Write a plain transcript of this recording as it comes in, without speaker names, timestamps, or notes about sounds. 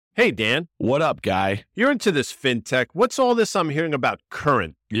Hey, Dan, What up, guy? you're into this fintech. What's all this I'm hearing about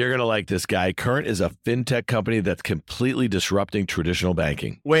Current? You're going to like this guy. Current is a fintech company that's completely disrupting traditional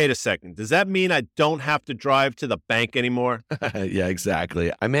banking. Wait a second. Does that mean I don't have to drive to the bank anymore? Yeah, exactly.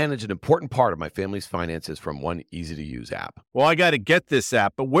 I manage an important part of my family's finances from one easy-to-use app. Well, I got to get this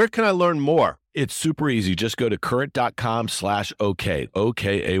app, but where can I learn more? It's super easy. Just go to current.com/OK,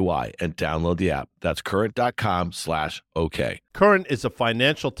 OKAY, and download the app. That's current.com/OK. Current is a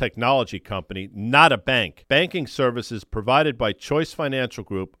financial technology company, not a bank. Banking services provided by Choice Financial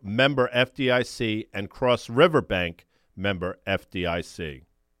Group, member FDIC, and Cross River Bank, member FDIC.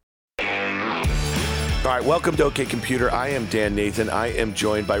 All right, welcome to OK Computer. I am Dan Nathan. I am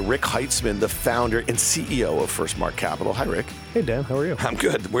joined by Rick Heitzman, the founder and CEO of First Mark Capital. Hi, Rick. Hey, Dan. How are you? I'm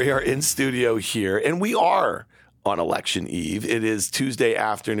good. We are in studio here, and we are on election eve. It is Tuesday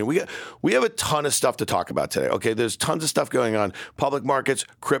afternoon. We have a ton of stuff to talk about today. Okay, there's tons of stuff going on. Public markets,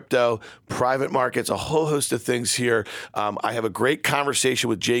 crypto, private markets, a whole host of things here. I have a great conversation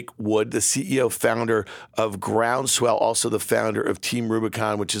with Jake Wood, the CEO, founder of Groundswell, also the founder of Team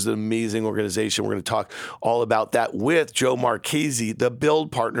Rubicon, which is an amazing organization. We're going to talk all about that with Joe Marchese, the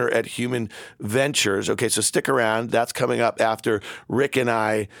build partner at Human Ventures. Okay, so stick around. That's coming up after Rick and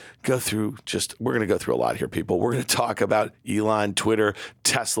I we're going to go through a lot here, people. We're going to talk about Elon, Twitter,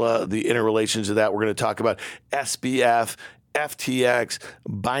 Tesla, the interrelations of that. We're going to talk about SBF, FTX,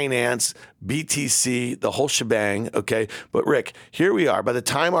 Binance, BTC, the whole shebang, okay? But Rick, here we are. By the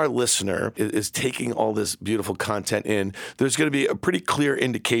time our listener is taking all this beautiful content in, there's going to be a pretty clear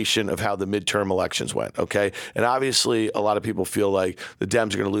indication of how the midterm elections went, okay? And obviously, a lot of people feel like the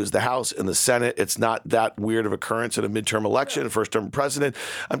Dems are going to lose the House and the Senate. It's not that weird of occurrence in a midterm election, first-term president.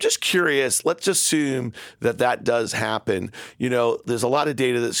 I'm just curious. Let's assume that that does happen. You know, there's a lot of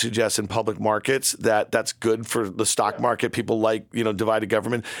data that suggests in public markets that that's good for the stock market. People like, divided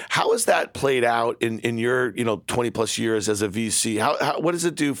government. How is that played out in your 20 plus years as a VC? What does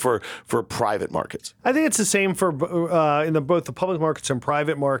it do for private markets? I think it's the same for in both the public markets and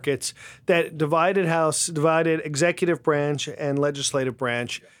private markets. That divided House, divided executive branch and legislative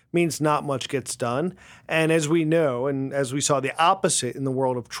branch means not much gets done. And as we know, and as we saw the opposite in the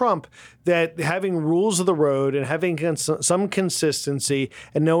world of Trump, that having rules of the road and having some consistency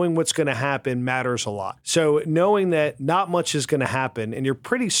and knowing what's going to happen matters a lot. So knowing that not much is going to happen, and you're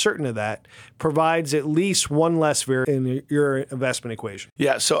pretty certain of that, provides at least one less variable in your investment equation.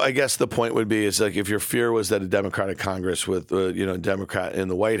 Yeah, so I guess the point would be is like if your fear was that a Democratic Congress with a Democrat in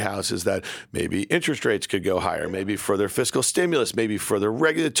the White House is that maybe interest rates could go higher, maybe further fiscal stimulus, maybe further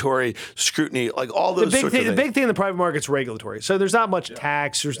regulatory scrutiny, like all those sorts of things. The big thing in the private market's regulatory. So there's not much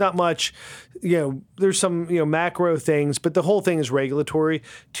tax, there's not much, there's some macro things, but the whole thing is regulatory.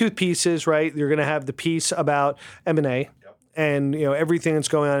 Two pieces, right? You're going to have the piece about M&A. And everything that's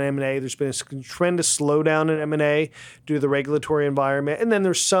going on in M&A, there's been a tremendous slowdown in M&A due to the regulatory environment. And then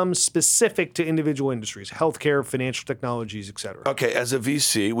there's some specific to individual industries, healthcare, financial technologies, et cetera. Okay, as a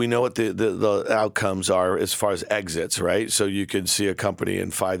VC, we know what the outcomes are as far as exits, right? So you could see a company in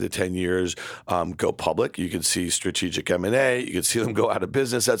 5 to 10 years go public. You could see strategic M&A. You could see them go out of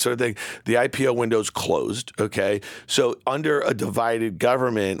business, that sort of thing. The IPO window's closed, okay? So under a divided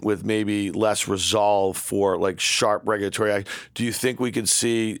government with maybe less resolve for like sharp regulatory, do you think we could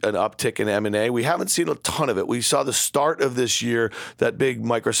see an uptick in M&A? We haven't seen a ton of it. We saw the start of this year, that big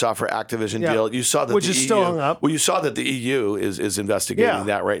Microsoft for Activision deal. You saw that which is still hung up. Well, you saw that the EU is investigating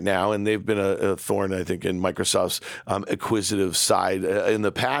that right now, and they've been a thorn, I think, in Microsoft's acquisitive side in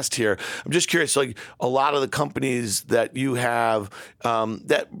the past here. I'm just curious, like a lot of the companies that you have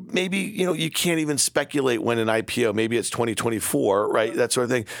that maybe, you can't even speculate when an IPO, maybe it's 2024, right? That sort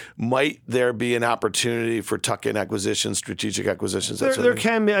of thing. Might there be an opportunity for tuck-in acquisitions, strategic acquisitions? There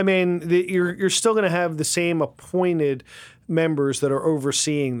can be. I mean, you're still going to have the same appointed members that are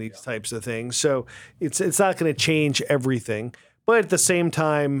overseeing these types of things. So it's not going to change everything. But at the same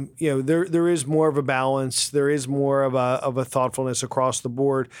time, there is more of a balance. There is more of a thoughtfulness across the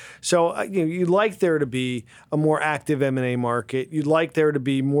board. So you'd like there to be a more active M&A market. You'd like there to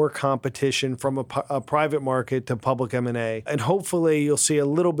be more competition from a private market to public M&A. And hopefully you'll see a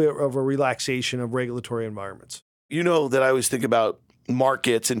little bit of a relaxation of regulatory environments. You know that I always think about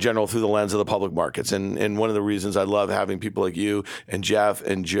markets in general through the lens of the public markets. And one of the reasons I love having people like you and Jeff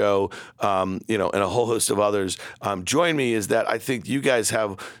and Joe, and a whole host of others join me is that I think you guys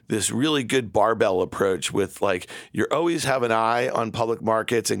have this really good barbell approach with like, you're always have an eye on public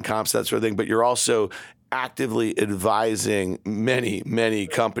markets and comps, that sort of thing, but you're also actively advising many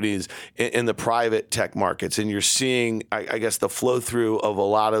companies in the private tech markets. And you're seeing, I guess, the flow through of a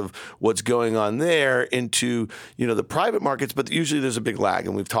lot of what's going on there into, the private markets, but usually there's a big lag,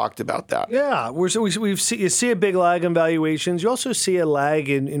 and we've talked about that. Yeah, you see a big lag in valuations. You also see a lag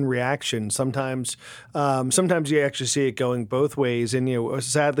in reaction. Sometimes you actually see it going both ways. And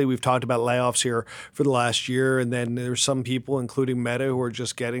sadly, we've talked about layoffs here for the last year, and then there's some people, including Meta, who are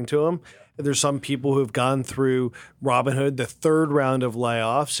just getting to them. There's some people who have gone through Robinhood, the third round of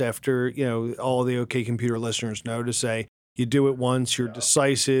layoffs, after all the OK Computer listeners know, to say you do it once, you're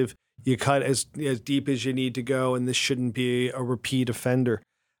decisive, you cut as deep as you need to go, and this shouldn't be a repeat offender.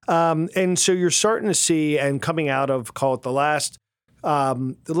 And so you're starting to see, and coming out of, call it the last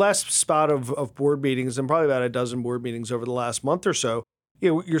spot of board meetings, and probably about a dozen board meetings over the last month or so,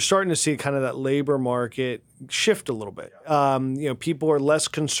 you're starting to see kind of that labor market shift a little bit. People are less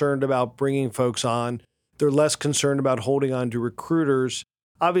concerned about bringing folks on. They're less concerned about holding on to recruiters.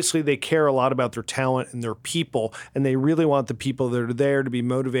 Obviously, they care a lot about their talent and their people, and they really want the people that are there to be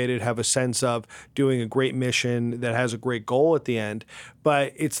motivated, have a sense of doing a great mission that has a great goal at the end.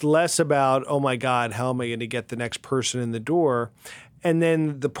 But it's less about, oh my God, how am I going to get the next person in the door? And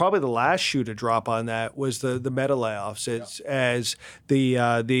then probably the last shoe to drop on that was the Meta layoffs. As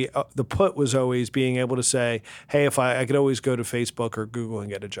the put was always being able to say, hey, if I could always go to Facebook or Google and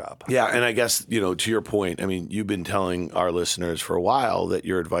get a job. Yeah, and I guess to your point, I mean, you've been telling our listeners for a while that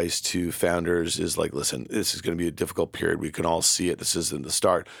your advice to founders is like, listen, this is going to be a difficult period. We can all see it. This isn't the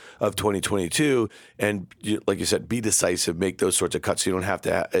start of 2022, and like you said, be decisive, make those sorts of cuts. So you don't have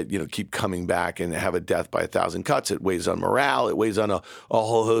to keep coming back and have a death by 1,000 cuts. It weighs on morale. It weighs on a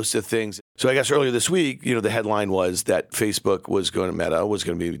whole host of things. So I guess earlier this week, the headline was that Facebook Meta was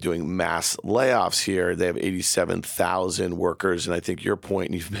going to be doing mass layoffs here. They have 87,000 workers. And I think your point,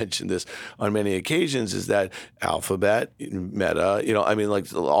 and you've mentioned this on many occasions, is that Alphabet, Meta,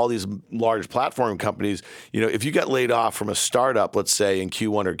 like all these large platform companies, if you got laid off from a startup, let's say in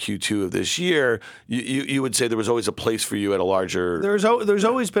Q1 or Q2 of this year, you would say there was always a place for you at a larger... There's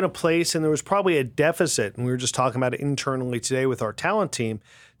always been a place, and there was probably a deficit. And we were just talking about it internally today with our talent team,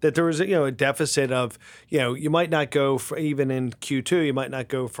 that there was a deficit of, you might not go even in Q2, you might not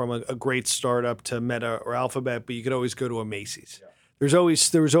go from a great startup to Meta or Alphabet, but you could always go to a Macy's. Yeah.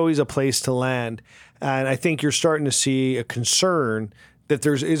 There was always a place to land. And I think you're starting to see a concern that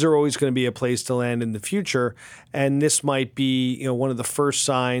is there always going to be a place to land in the future? And this might be, one of the first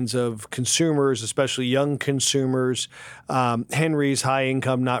signs of consumers, especially young consumers, Henry's high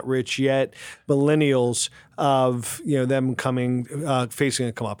income, not rich yet, millennials, of them facing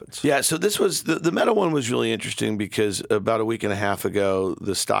a comeuppance. Yeah, so this was the Meta one was really interesting because about a week and a half ago,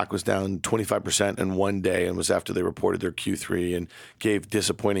 the stock was down 25% in one day, and was after they reported their Q3 and gave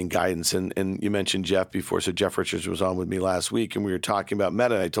disappointing guidance. And you mentioned Jeff before, so Jeff Richards was on with me last week, and we were talking about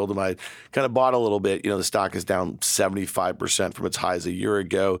Meta. And I told him I kind of bought a little bit. The stock is down 75% from its highs a year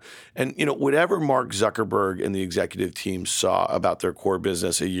ago, and whatever Mark Zuckerberg and the executive team saw about their core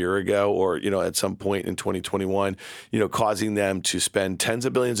business a year ago, or at some point in 2021, causing them to spend tens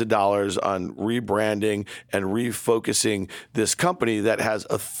of billions of dollars on rebranding and refocusing this company that has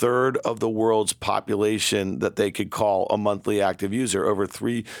a third of the world's population that they could call a monthly active user, over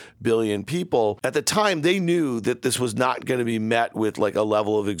 3 billion people. At the time, they knew that this was not going to be met with like a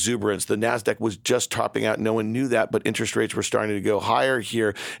level of exuberance. The NASDAQ was just topping out. No one knew that, but interest rates were starting to go higher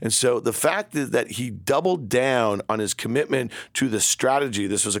here. And so the fact is that he doubled down on his commitment to the strategy.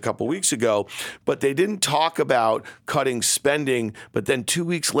 This was a couple weeks ago, but they didn't talk about cutting spending. But then 2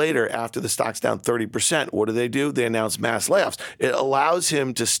 weeks later, after the stock's down 30%, what do? They announce mass layoffs. It allows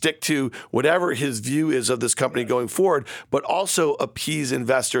him to stick to whatever his view is of this company going forward, but also appease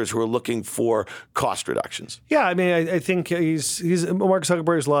investors who are looking for cost reductions. Yeah, I mean, I think he's Mark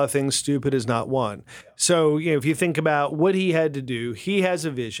Zuckerberg's a lot of things. Stupid is not one. So, if you think about what he had to do, he has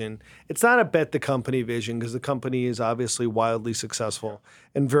a vision. It's not a bet the company vision, because the company is obviously wildly successful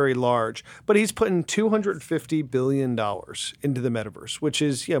and very large. But he's putting $250 billion into the metaverse, which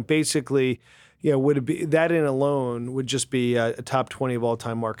is, basically, would it be that in alone would just be a top 20 of all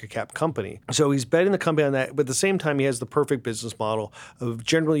time market cap company. So he's betting the company on that, but at the same time, he has the perfect business model of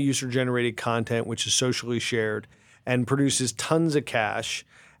generally user generated content, which is socially shared and produces tons of cash.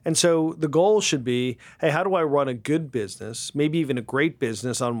 And so the goal should be, hey, how do I run a good business, maybe even a great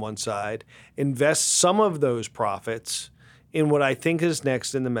business on one side, invest some of those profits in what I think is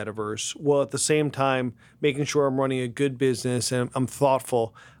next in the metaverse, while at the same time making sure I'm running a good business and I'm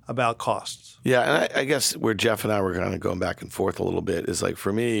thoughtful about costs. Yeah, and I guess where Jeff and I were kind of going back and forth a little bit is like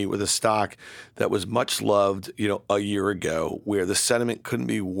for me with a stock that was much loved, a year ago, where the sentiment couldn't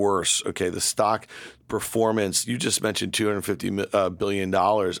be worse. Okay, the stock performance, you just mentioned $250 billion.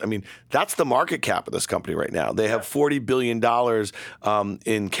 I mean, that's the market cap of this company right now. They have $40 billion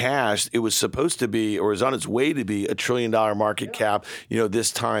in cash. It was supposed to be, or is on its way to be, $1 trillion market cap,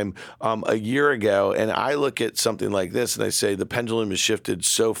 this time a year ago. And I look at something like this and I say the pendulum has shifted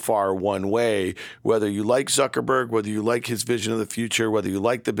so far one way, whether you like Zuckerberg, whether you like his vision of the future, whether you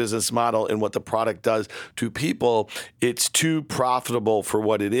like the business model and what the product does to people, it's too profitable for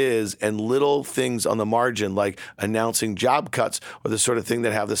what it is. And little things on the margin, like announcing job cuts, or the sort of thing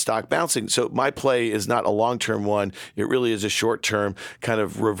that have the stock bouncing. So my play is not a long-term one. It really is a short-term kind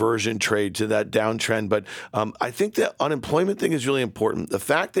of reversion trade to that downtrend. But I think the unemployment thing is really important. The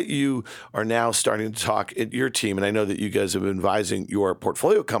fact that you are now starting to talk at your team, and I know that you guys have been advising your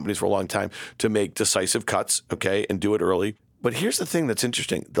portfolio companies for a long time to make decisive cuts, okay, and do it early. But here's the thing that's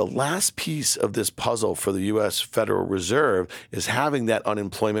interesting. The last piece of this puzzle for the U.S. Federal Reserve is having that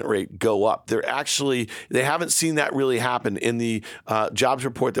unemployment rate go up. They haven't seen that really happen. In the jobs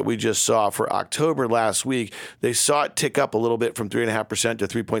report that we just saw for October last week, they saw it tick up a little bit from 3.5% to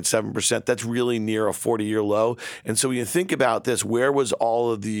 3.7%. That's really near a 40-year low. And so when you think about this, where was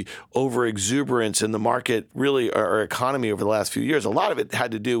all of the over-exuberance in the market, really, our economy over the last few years? A lot of it had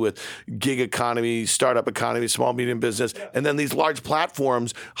to do with gig economy, startup economy, small, medium business, and then these large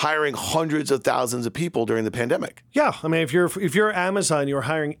platforms hiring hundreds of thousands of people during the pandemic. Yeah, I mean, if you're Amazon, you're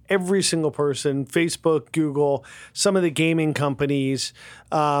hiring every single person. Facebook, Google, some of the gaming companies,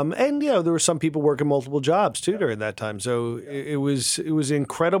 and there were some people working multiple jobs too during that time. So it was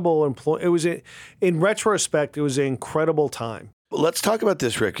incredible. It was in retrospect, it was an incredible time. Let's talk about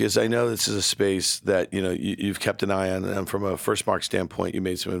this, Rick, because I know this is a space that you've kept an eye on. And from a FirstMark standpoint, you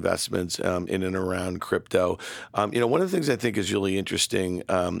made some investments in and around crypto. One of the things I think is really interesting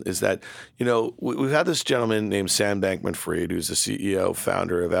is that we've had this gentleman named Sam Bankman-Fried, who's the CEO,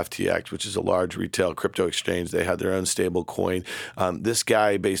 founder of FTX, which is a large retail crypto exchange. They had their own stable coin. This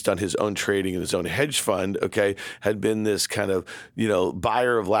guy, based on his own trading and his own hedge fund, had been this kind of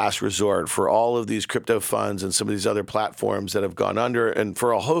buyer of last resort for all of these crypto funds and some of these other platforms that have gone under, and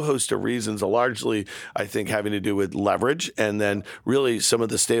for a whole host of reasons, largely, I think, having to do with leverage, and then really some of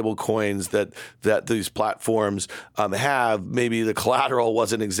the stable coins that these platforms have. Maybe the collateral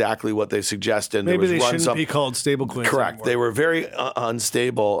wasn't exactly what they suggested. Maybe they shouldn't be called stable coins. Correct. Anymore. They were very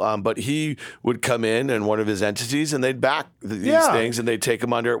unstable, but he would come in one of his entities, and they'd back these things, and they'd take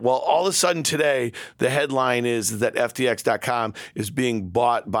them under. Well, all of a sudden today, the headline is that FTX.com is being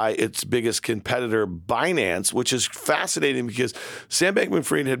bought by its biggest competitor, Binance, which is fascinating because Sam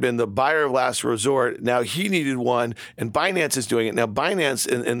Bankman-Fried had been the buyer of last resort. Now he needed one, and Binance is doing it. Now Binance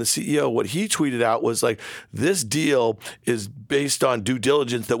and the CEO, what he tweeted out was like, this deal is based on due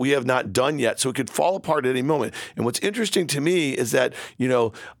diligence that we have not done yet, so it could fall apart at any moment. And what's interesting to me is that,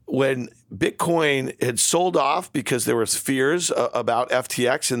 when Bitcoin had sold off because there was fears about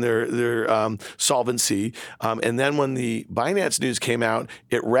FTX and their solvency, and then when the Binance news came out,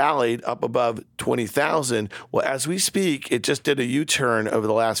 it rallied up above 20,000. Well, as we speak, it just did a U-turn over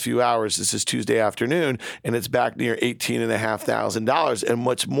the last few hours. This is Tuesday afternoon, and it's back near $18,500. And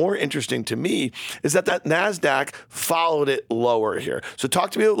what's more interesting to me is that NASDAQ followed it lower here. So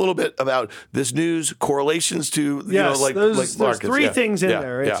talk to me a little bit about this news, correlations to there's markets. Three things in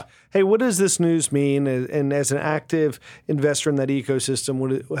there. Hey, what does this news mean? And as an active investor in that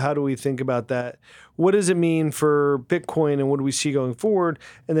ecosystem, how do we think about that? What does it mean for Bitcoin, and what do we see going forward?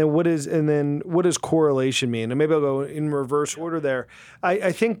 And then what does correlation mean? And maybe I'll go in reverse order there.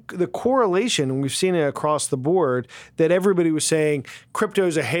 I think the correlation, and we've seen it across the board, that everybody was saying crypto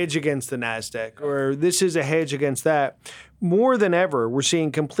is a hedge against the NASDAQ, or this is a hedge against that. More than ever, we're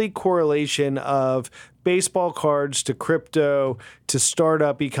seeing complete correlation of baseball cards to crypto to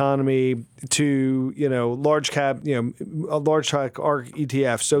startup economy to large cap a large cap ARK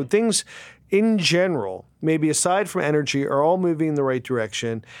ETF. So things in general, maybe aside from energy, are all moving in the right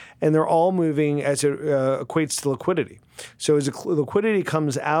direction, and they're all moving as it equates to liquidity. So as liquidity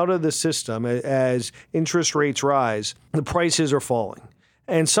comes out of the system, as interest rates rise, the prices are falling.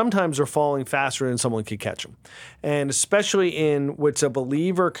 And sometimes they're falling faster than someone can catch them. And especially in what's a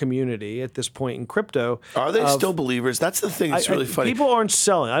believer community at this point in crypto. Are they still believers? That's the thing that's really funny. People aren't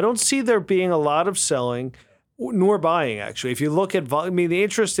selling. I don't see there being a lot of selling nor buying, actually. If you look at volume, the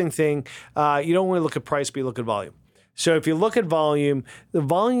interesting thing, you don't want to look at price, but you look at volume. So if you look at volume, the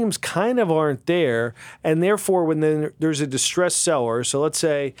volumes kind of aren't there, and therefore when there's a distressed seller, so let's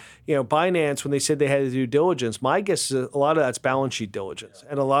say, Binance, when they said they had to do diligence, my guess is a lot of that's balance sheet diligence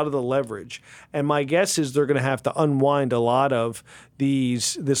and a lot of the leverage. And my guess is they're going to have to unwind a lot of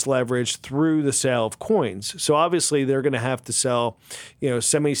this leverage through the sale of coins. So obviously they're going to have to sell,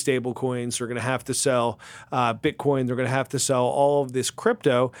 semi-stable coins. They're going to have to sell Bitcoin. They're going to have to sell all of this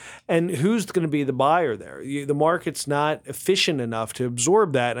crypto. And who's going to be the buyer there? The market's not efficient enough to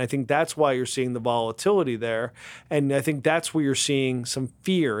absorb that. And I think that's why you're seeing the volatility there. And I think that's where you're seeing some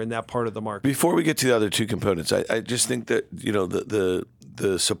fear in that part of the market. Before we get to the other two components, I just think that,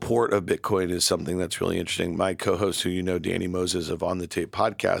 the support of Bitcoin is something that's really interesting. My co-host, who Danny Moses of On the Tape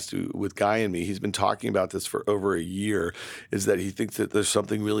podcast, with Guy and me, he's been talking about this for over a year, is that he thinks that there's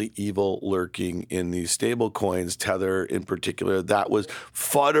something really evil lurking in these stable coins, Tether in particular. That was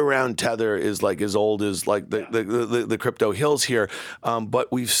FUD around Tether is like as old as like the crypto hills here. But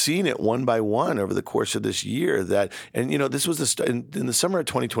we've seen it one by one over the course of this year this was in the summer of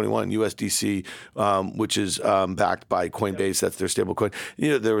 2021, USDC, which is backed by Coinbase, that's their stable coin.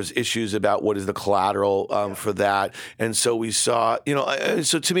 There was issues about what is the collateral for that. And so we saw,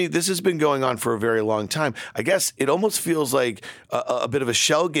 so to me, this has been going on for a very long time. I guess it almost feels like a bit of a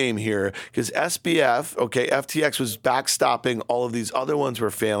shell game here because SBF, FTX was backstopping, all of these other ones were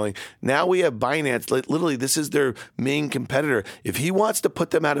failing. Now we have Binance. Literally, this is their main competitor. If he wants to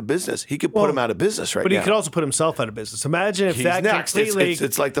put them out of business, he could put them out of business right now. But he could also put himself out of business. Imagine if he's that next. Completely...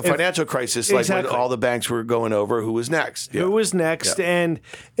 It's like the financial crisis, exactly. Like when all the banks were going over who was next. Who was next? Yeah. And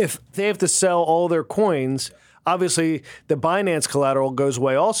if they have to sell all their coins, obviously the Binance collateral goes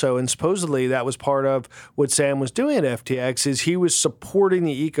away also. And supposedly that was part of what Sam was doing at FTX is he was supporting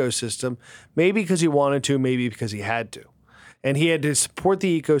the ecosystem, maybe because he wanted to, maybe because he had to. And he had to support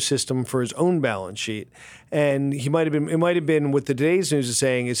the ecosystem for his own balance sheet. And it might have been what the today's news is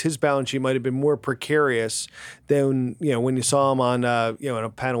saying is his balance sheet might have been more precarious than, when you saw him on, in a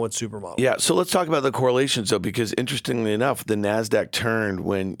panel with Supermodel. Yeah. So let's talk about the correlations though, because interestingly enough, the NASDAQ turned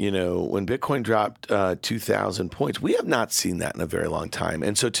when Bitcoin dropped 2,000 points. We have not seen that in a very long time.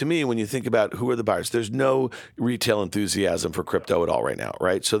 And so to me, when you think about who are the buyers, there's no retail enthusiasm for crypto at all right now,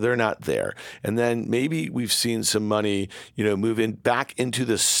 right? So they're not there. And then maybe we've seen some money, move back into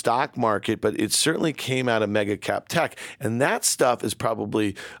the stock market, but it certainly came out of mega cap tech. And that stuff is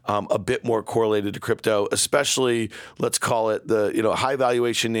probably a bit more correlated to crypto, especially let's call it the, high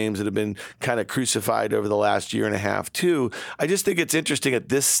valuation names that have been kind of crucified over the last year and a half too. I just think it's interesting at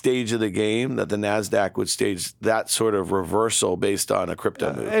this stage of the game that the NASDAQ would stage that sort of reversal based on a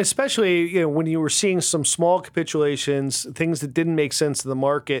crypto move. Especially, when you were seeing some small capitulations, things that didn't make sense to the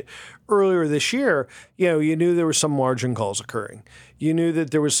market earlier this year, you knew there were some margin calls occurring. You knew that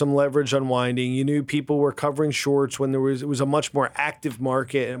there was some leverage unwinding. You knew people were covering shorts when it was a much more active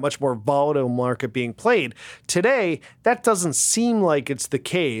market and a much more volatile market being played. Today, that doesn't seem like it's the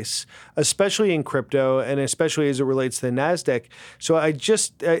case, especially in crypto and especially as it relates to the NASDAQ. So it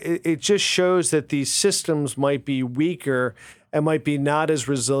just shows that these systems might be weaker and might be not as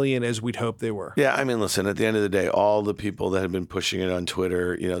resilient as we'd hope they were. Yeah, I mean, listen, at the end of the day, all the people that have been pushing it on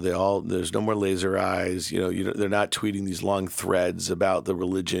Twitter, there's no more laser eyes. They're not tweeting these long threads about the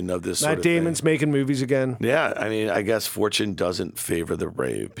religion of this sort of thing. Matt Damon's making movies again. Yeah, I mean, I guess fortune doesn't favor the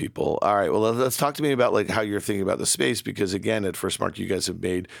brave, people. All right, well, let's talk to me about like how you're thinking about the space, because again, at First Mark, you guys have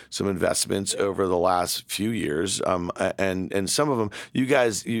made some investments over the last few years, and some of them,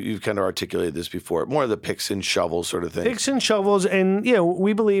 you've kind of articulated this before, more of the picks and shovels sort of thing. Picks and shovels. And,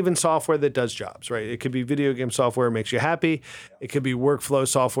 we believe in software that does jobs, right? It could be video game software that makes you happy. It could be workflow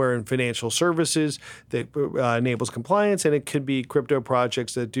software and financial services that enables compliance. And it could be crypto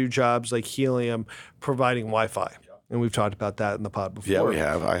projects that do jobs like Helium providing Wi-Fi. And we've talked about that in the pod before. Yeah, we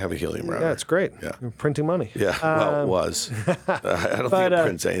have. I have a Helium router. Yeah, it's great. Yeah. You're printing money. Yeah, well, it was. I don't think it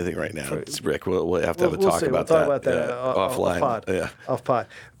prints anything right now. It's Rick. We'll have to have a talk about that. We'll talk about that offline. Off pod.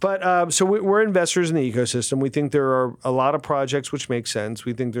 But so we're investors in the ecosystem. We think there are a lot of projects which make sense.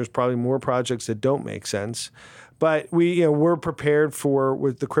 We think there's probably more projects that don't make sense. But we're prepared for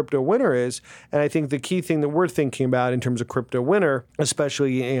what the crypto winter is. And I think the key thing that we're thinking about in terms of crypto winter,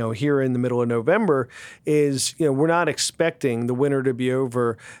 especially, here in the middle of November, is, we're not expecting the winter to be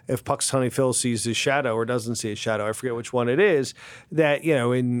over if Punxsutawney Phil sees his shadow or doesn't see his shadow. I forget which one it is, that,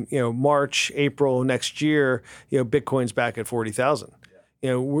 in, March, April next year, Bitcoin's back at 40,000.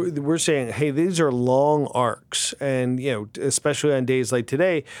 we're saying, hey, these are long arcs, and especially on days like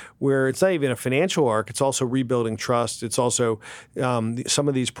today, where it's not even a financial arc, it's also rebuilding trust. It's also some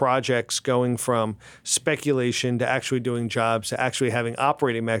of these projects going from speculation to actually doing jobs to actually having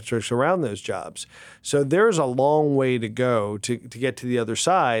operating metrics around those jobs. So there's a long way to go to get to the other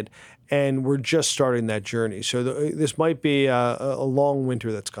side. And we're just starting that journey. So this might be a long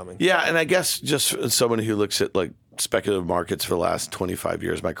winter that's coming. Yeah, and I guess just as someone who looks at like speculative markets for the last 25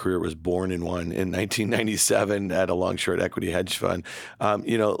 years, my career was born in one in 1997 at a long short equity hedge fund.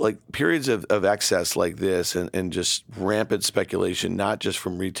 Like periods of excess like this and just rampant speculation, not just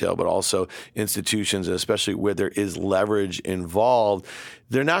from retail, but also institutions, and especially where there is leverage involved.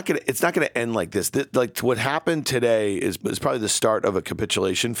 It's not going to end like this. Like what happened today is probably the start of a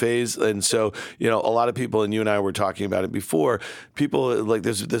capitulation phase. And so, a lot of people, and you and I were talking about it before, people like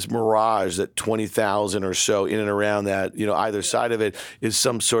there's this mirage that 20,000 or so in and around that, either side of it is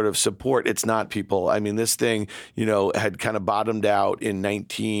some sort of support. It's not, people. I mean, this thing, had kind of bottomed out in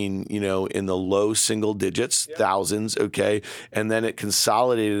 19, in the low single digits, thousands. Okay. And then it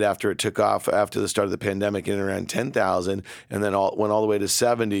consolidated after it took off after the start of the pandemic in around 10,000, and then went all the way to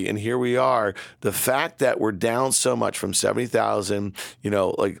 70, and here we are. The fact that we're down so much from 70,000,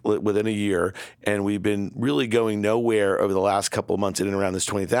 like within a year, and we've been really going nowhere over the last couple of months in and around this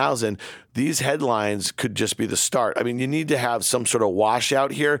 20,000. These headlines could just be the start. I mean, you need to have some sort of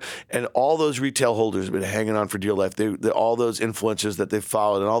washout here, and all those retail holders have been hanging on for dear life. All those influencers that they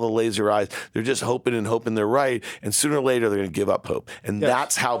followed and all the laser eyes, they're just hoping they're right, and sooner or later they're going to give up hope, and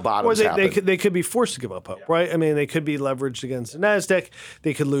that's how bottoms happen. They could be forced to give up hope, right? I mean, they could be leveraged against the NASDAQ.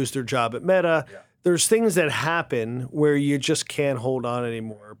 They could lose their job at Meta. There's things that happen where you just can't hold on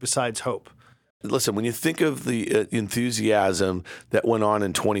anymore besides hope. Listen, when you think of the enthusiasm that went on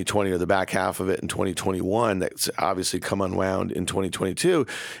in 2020 or the back half of it in 2021, that's obviously come unwound in 2022,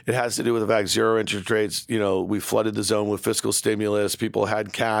 it has to do with the fact zero interest rates. We flooded the zone with fiscal stimulus. People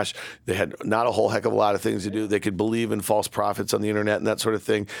had cash. They had not a whole heck of a lot of things to do. They could believe in false prophets on the internet and that sort of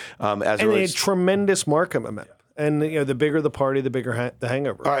thing. And they had tremendous market momentum. And the bigger the party, the bigger the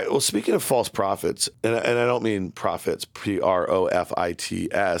hangover. All right. Well, speaking of false prophets, and I don't mean profits, profits.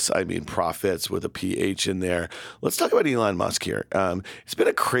 I mean profits with a PH in there. Let's talk about Elon Musk here. It's been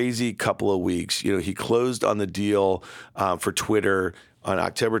a crazy couple of weeks. He closed on the deal for Twitter on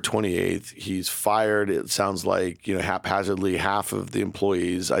October 28th. He's fired, it sounds like, haphazardly half of the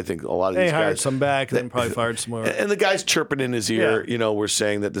employees. I think a lot of these guys. They hired some back and then probably fired some more. And the guy's chirping in his ear, we're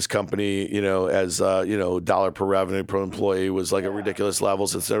saying that this company, as, dollar per revenue per employee was like at ridiculous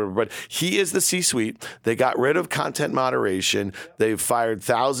levels, et cetera. But he is the C-suite. They got rid of content moderation. They've fired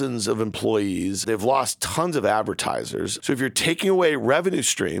thousands of employees. They've lost tons of advertisers. So if you're taking away revenue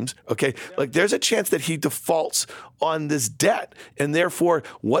streams, okay, like there's a chance that he defaults on this debt. And therefore,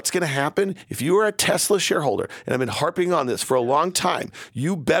 what's going to happen if you are a Tesla shareholder, and I've been harping on this for a long time,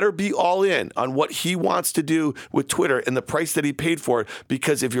 you better be all in on what he wants to do with Twitter and the price that he paid for it,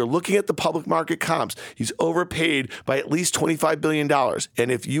 because if you're looking at the public market comps, he's overpaid by at least $25 billion.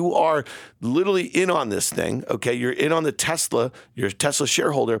 And if you are literally in on this thing, okay, you're in on the Tesla, you're a Tesla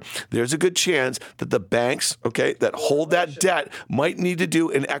shareholder, there's a good chance that the banks, okay, that hold that debt might need to do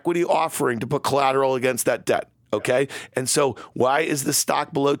an equity offering to put collateral against that debt. Okay. And so why is the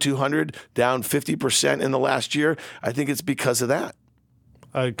stock below 200, down 50% in the last year? I think it's because of that.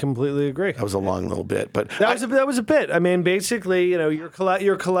 I completely agree. That was a long little bit, but that was a bit. I mean, basically, you're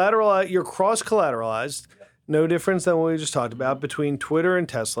collateral, you're cross collateralized. No difference than what we just talked about between Twitter and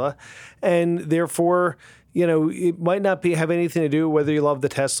Tesla, and therefore, it might not have anything to do whether you love the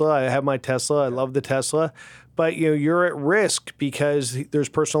Tesla. I have my Tesla. I love the Tesla. But you're at risk because there's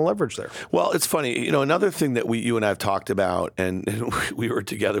personal leverage there. Well, it's funny. Another thing that you and I have talked about, and we were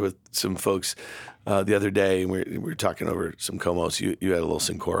together with some folks the other day, and we were talking over some Comos. You had a little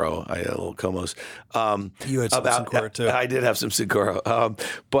Syncoro. I had a little Comos. You had some Syncoro too. I did have some Syncoro.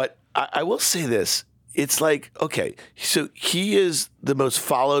 But I will say this. It's like, okay, so he is the most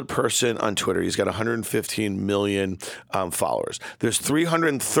followed person on Twitter. He's got 115 million followers. There's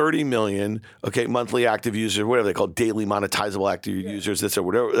 330 million, okay, monthly active users, whatever they call daily monetizable active users, this or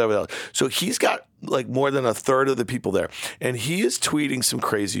whatever else. So he's got like more than a third of the people there. And he is tweeting some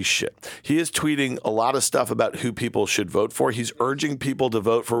crazy shit. He is tweeting a lot of stuff about who people should vote for. He's urging people to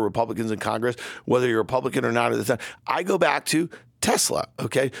vote for Republicans in Congress, whether you're Republican or not at the time. I go back to Tesla,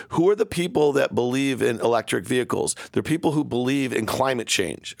 okay? Who are the people that believe in electric vehicles? They're people who believe in climate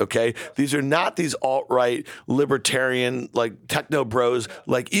change, okay? These are not these alt-right, libertarian, like techno bros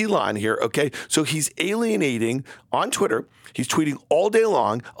like Elon here, okay? So he's alienating on Twitter. He's tweeting all day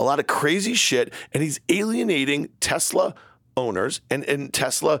long, a lot of crazy shit, and he's alienating Tesla owners and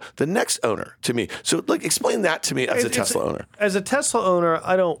Tesla, the next owner to me. So like, explain that to me as a Tesla owner. As a Tesla owner,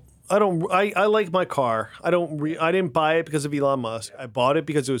 I like my car. I didn't buy it because of Elon Musk. I bought it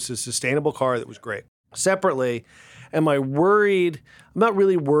because it was a sustainable car that was great. Separately, am I worried? I'm not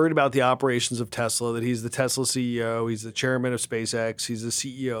really worried about the operations of Tesla, that he's the Tesla CEO, he's the chairman of SpaceX, he's the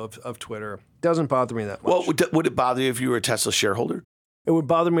CEO of Twitter. Doesn't bother me that much. Well, would it bother you if you were a Tesla shareholder? It would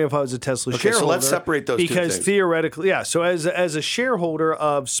bother me if I was a Tesla shareholder. So let's separate those two things. Because theoretically, yeah. So as a shareholder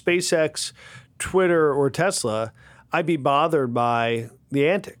of SpaceX, Twitter, or Tesla, I'd be bothered by the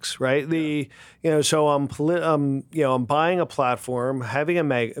antics, right? So I'm buying a platform, having a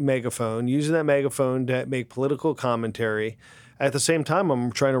megaphone, using that megaphone to make political commentary. At the same time,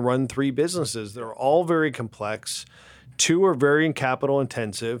 I'm trying to run 3 businesses. They're all very complex. 2 are very capital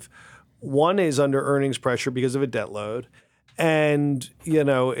intensive. 1 is under earnings pressure because of a debt load. And,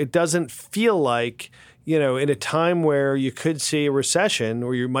 it doesn't feel like, in a time where you could see a recession,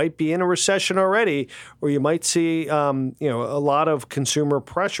 or you might be in a recession already, or you might see, a lot of consumer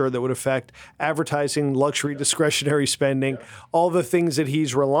pressure that would affect advertising, luxury discretionary spending, all the things that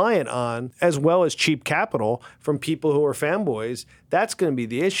he's reliant on, as well as cheap capital from people who are fanboys. That's going to be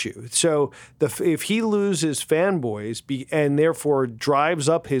the issue. So if he loses fanboys and therefore drives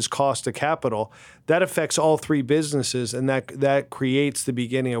up his cost of capital, that affects all 3 businesses, and that creates the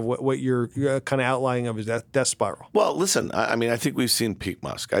beginning of what you're kind of outlining of his death spiral. Well, listen, I think we've seen peak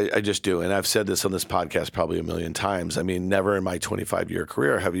Musk. I just do. And I've said this on this podcast probably a million times. I mean, never in my 25-year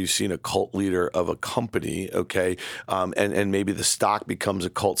career have you seen a cult leader of a company, okay, and maybe the stock becomes a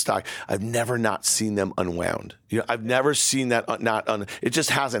cult stock. I've never not seen them unwound. I've never seen that it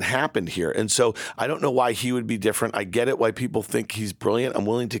just hasn't happened here. And so I don't know why he would be different. I get it, why people think he's brilliant. I'm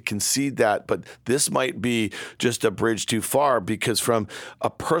willing to concede that. But this might be just a bridge too far, because from a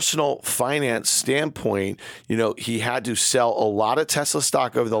personal finance standpoint, he had to sell a lot of Tesla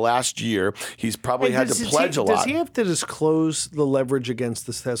stock over the last year. He's probably had to pledge a lot. Does he have to disclose the leverage against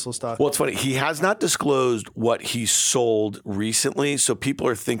this Tesla stock? Well, it's funny. He has not disclosed what he sold recently. So people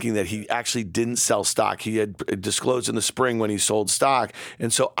are thinking that he actually didn't sell stock. He had disclosed in the spring when he sold stock.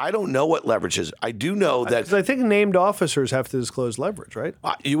 And so I don't know what leverage is. I do know that I think named officers have to disclose leverage, right?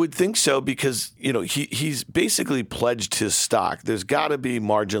 You would think so, because he's basically pledged his stock. There's got to be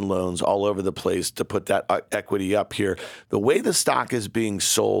margin loans all over the place to put that equity up here. The way the stock is being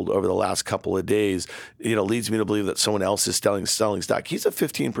sold over the last couple of days, leads me to believe that someone else is selling stock. He's a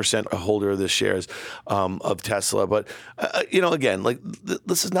 15% holder of the shares of Tesla. But again,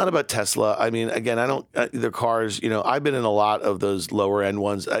 this is not about Tesla. I mean, again, I don't their cars. I've been in a lot of those lower end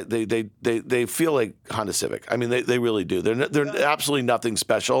ones. They feel like Honda Civic. I mean, they really do. They're absolutely nothing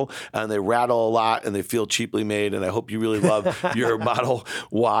special, and they rattle a lot, and they feel cheaply made. And I hope you really love your Model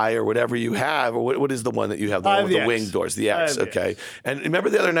Y or whatever you have, or what is the one that you have, the one with the wing doors, the X. Okay. And remember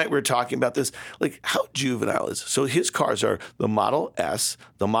the other night we were talking about this, like how juvenile is. So his cars are the Model S,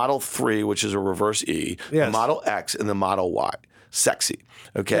 the Model 3, which is a reverse E, the Model X, and the Model Y. Sexy.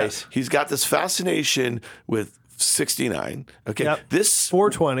 Okay. Yes. He's got this fascination with 69. Okay. Yep. This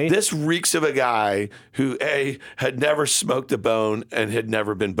 420. This reeks of a guy who had never smoked a bone and had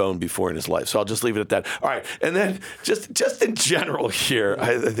never been boned before in his life. So I'll just leave it at that. All right. And then just in general here,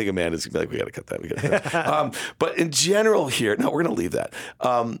 I think Amanda's gonna be like, we gotta cut that. But in general here, no, we're gonna leave that.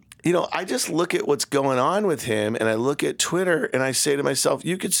 I just look at what's going on with him, and I look at Twitter, and I say to myself,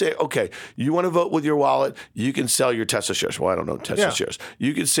 you could say, okay, you want to vote with your wallet, you can sell your Tesla shares. Well, I don't know Tesla shares.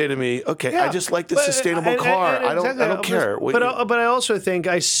 You could say to me, okay, I just like this sustainable car. I don't care. But I also think,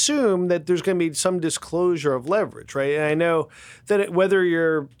 I assume that there's going to be some disclosure of leverage, right? And I know that whether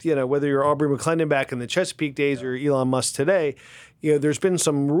you're Aubrey McClendon back in the Chesapeake days or Elon Musk today, there's been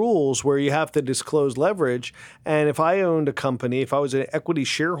some rules where you have to disclose leverage. And if I owned a company, if I was an equity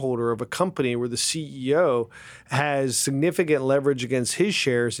shareholder of a company where the CEO has significant leverage against his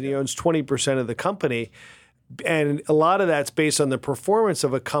shares and he owns 20% of the company, and a lot of that's based on the performance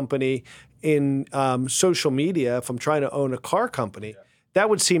of a company in social media, if I'm trying to own a car company, that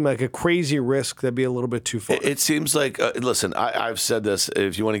would seem like a crazy risk that'd be a little bit too far. It seems like, listen, I've said this,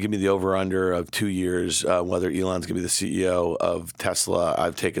 if you want to give me the over-under of 2 years, whether Elon's going to be the CEO of Tesla,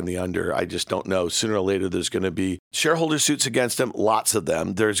 I've taken the under. I just don't know. Sooner or later, there's going to be shareholder suits against him, lots of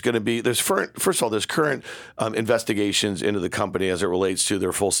them. There's going to be, first of all, there's current investigations into the company as it relates to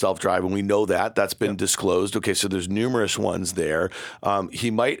their full self-drive, and we know that. That's been disclosed. Okay, so there's numerous ones there.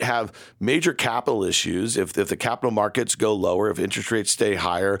 He might have major capital issues if the capital markets go lower, if interest rates stay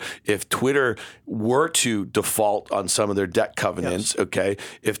higher, if Twitter were to default on some of their debt covenants, okay,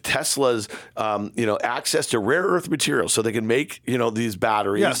 if Tesla's, access to rare earth materials so they can make, these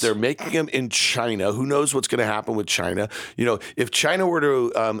batteries, they're making them in China. Who knows what's going to happen with China? If China were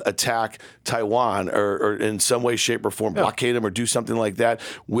to attack Taiwan or in some way, shape, or form, blockade them or do something like that,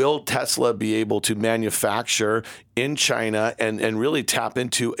 will Tesla be able to manufacture in China and really tap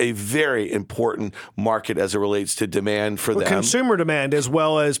into a very important market as it relates to demand for them? Consumer demand as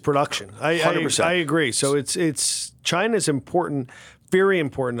well as production. 100%. I agree. So it's China's important. Very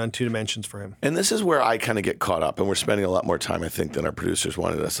important on two dimensions for him. And this is where I kind of get caught up, and we're spending a lot more time, I think, than our producers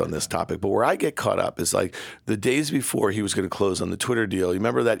wanted us on this topic. But where I get caught up is like the days before he was going to close on the Twitter deal. You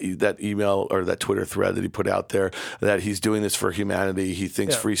remember that email or that Twitter thread that he put out there that he's doing this for humanity. He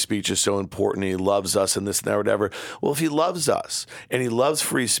thinks free speech is so important. He loves us and this and that, whatever. Well, if he loves us and he loves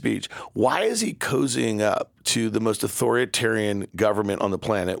free speech, why is he cozying up to the most authoritarian government on the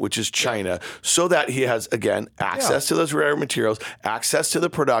planet, which is China, so that he has, again, access to those rare materials, access to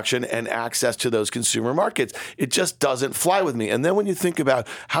the production, and access to those consumer markets? It just doesn't fly with me. And then when you think about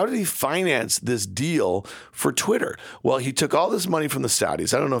how did he finance this deal for Twitter? Well, he took all this money from the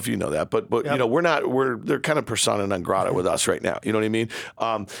Saudis. I don't know if you know that, but they're kind of persona non grata with us right now. You know what I mean?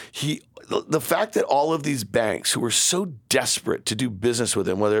 The fact that all of these banks who were so desperate to do business with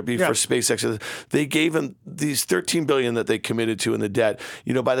him, whether it be for SpaceX, they gave him these $13 billion that they committed to in the debt.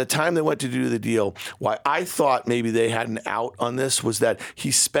 By the time they went to do the deal, why I thought maybe they had an out on this was that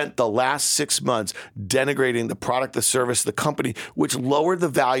he spent the last 6 months denigrating the product, the service, the company, which lowered the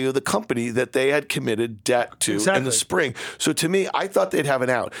value of the company that they had committed debt to in the spring. So to me, I thought they'd have an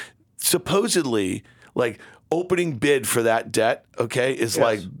out. Supposedly, opening bid for that debt, is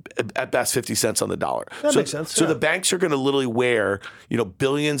like at best 50 cents on the dollar. That makes sense. So the banks are going to literally wear,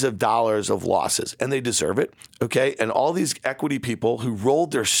 billions of dollars of losses, and they deserve it, And all these equity people who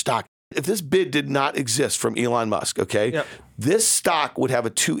rolled their stock, if this bid did not exist from Elon Musk, this stock would have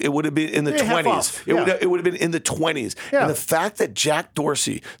it would have been in the 20s. It would have been in the 20s. Yeah. And the fact that Jack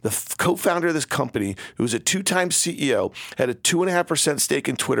Dorsey, the co-founder of this company, who was a 2-time CEO, had a 2.5% stake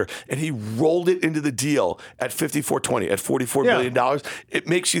in Twitter, and he rolled it into the deal at $54.20, at $44 billion, it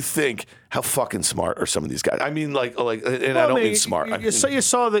makes you think, how fucking smart are some of these guys? I mean, I don't mean smart. You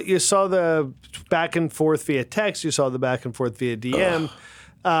saw the back and forth via text. You saw the back and forth via DM.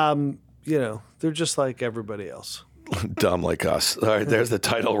 They're just like everybody else. Dumb like us. All right, there's the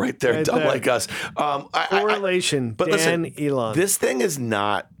title right there. Right Dumb there. Like us. Correlation. But listen, Elon. This thing is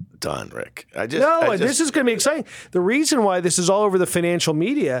not done, Rick. This is going to be exciting. The reason why this is all over the financial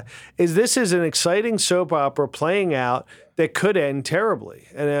media is this is an exciting soap opera playing out that could end terribly.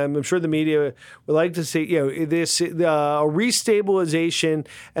 And I'm sure the media would like to see, this a restabilization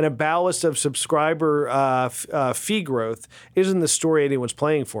and a ballast of subscriber fee growth isn't the story anyone's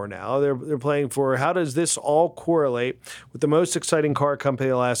playing for now. They're playing for how does this all correlate with the most exciting car company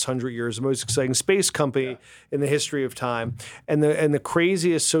of the last 100 years, the most exciting space company in the history of time, and the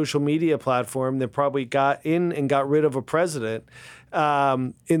craziest social media platform that probably got in and got rid of a president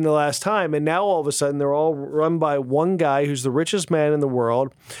in the last time. And now all of a sudden they're all run by one guy who's the richest man in the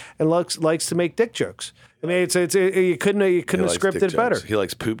world and likes to make dick jokes. I mean, you couldn't have scripted it better. He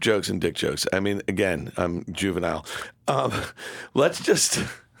likes poop jokes and dick jokes. I mean, again, I'm juvenile. Let's just,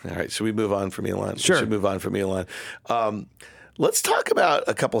 all right, should we move on from Elon? Sure. Should we move on from Elon? Let's talk about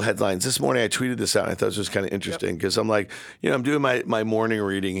a couple headlines. This morning I tweeted this out and I thought this was kind of interesting because I'm like, I'm doing my morning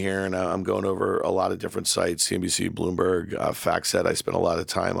reading here and I'm going over a lot of different sites, CNBC, Bloomberg, FactSet. I spent a lot of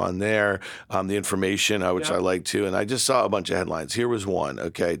time on there. The Information, which I like too. And I just saw a bunch of headlines. Here was one.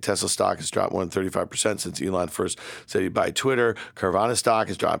 Tesla stock has dropped more than 35% since Elon first said he'd buy Twitter. Carvana stock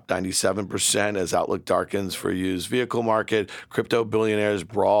has dropped 97% as outlook darkens for used vehicle market. Crypto billionaires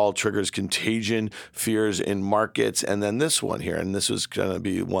brawl triggers contagion fears in markets. And then this one here, and this was going to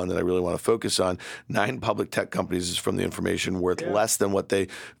be one that I really want to focus on. 9 public tech companies is from The Information worth less than what they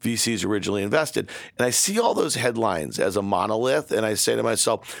VCs originally invested. And I see all those headlines as a monolith, and I say to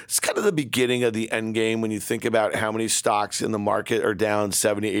myself, it's kind of the beginning of the end game when you think about how many stocks in the market are down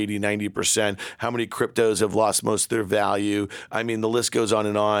 70, 80, 90%, how many cryptos have lost most of their value. I mean, the list goes on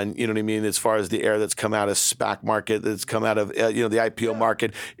and on, you know what I mean, as far as the air that's come out of SPAC market, that's come out of, the IPO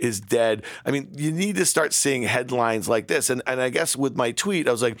market is dead. I mean, you need to start seeing headlines like this. And I guess with my tweet,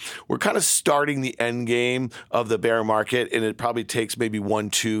 I was like, we're kind of starting the end game of the bear market, and it probably takes maybe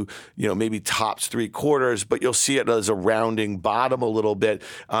 1, 2, maybe tops 3 quarters, but you'll see it as a rounding bottom a little bit.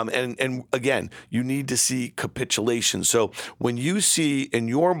 And again, you need to see capitulation. So when you see in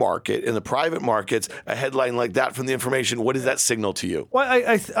your market, in the private markets, a headline like that from the information, what does that signal to you? Well,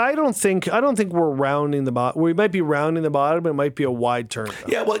 I don't think we're rounding the bottom. We might be rounding the bottom. It might be a wide turn.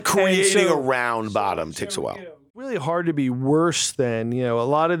 Yeah, well, creating a round bottom takes a while. Really hard to be worse than, a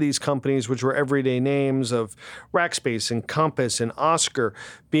lot of these companies, which were everyday names of Rackspace and Compass and Oscar,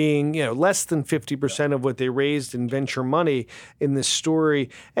 being, less than 50% of what they raised in venture money in this story.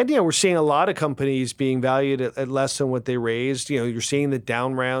 And, we're seeing a lot of companies being valued at less than what they raised. You're seeing the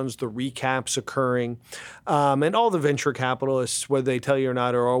down rounds, the recaps occurring. And all the venture capitalists, whether they tell you or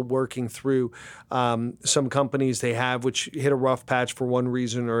not, are all working through some companies they have, which hit a rough patch for one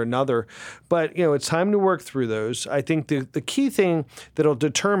reason or another. But, it's time to work through those. I think the key thing that'll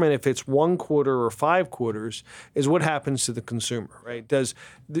determine if it's 1 quarter or 5 quarters is what happens to the consumer, right?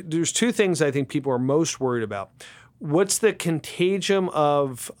 There's 2 things I think people are most worried about. What's the contagion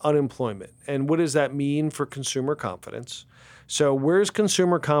of unemployment, and what does that mean for consumer confidence? So where's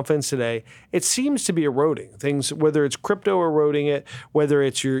consumer confidence today? It seems to be eroding. Things, whether it's crypto eroding it, whether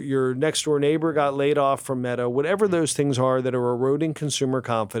it's your next door neighbor got laid off from Meta, whatever those things are that are eroding consumer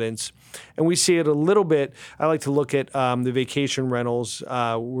confidence. And we see it a little bit. I like to look at the vacation rentals,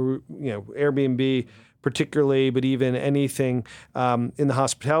 Airbnb particularly, but even anything in the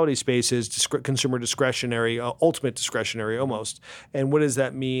hospitality space is consumer discretionary, ultimate discretionary almost. And what does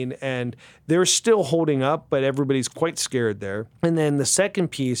that mean? And they're still holding up, but everybody's quite scared there. And then the second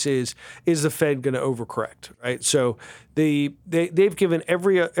piece is the Fed going to overcorrect, right? So they've given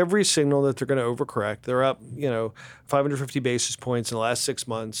every signal that they're going to overcorrect. They're up, 550 basis points in the last 6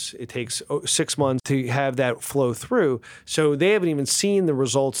 months. It takes 6 months to have that flow through. So they haven't even seen the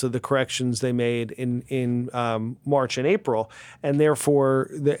results of the corrections they made in March and April, and therefore,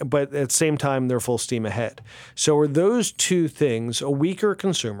 but at the same time, they're full steam ahead. So are those 2 things, a weaker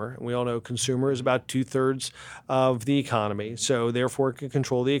consumer, and we all know consumer is about 2/3 of the economy, so therefore it can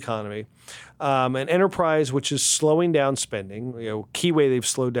control the economy. An enterprise which is slowing down spending, key way they've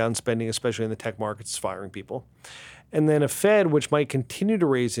slowed down spending, especially in the tech markets, is firing people. And then a Fed which might continue to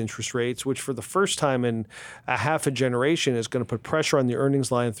raise interest rates, which for the first time in a half a generation is going to put pressure on the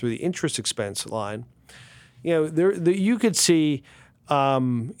earnings line through the interest expense line. You could see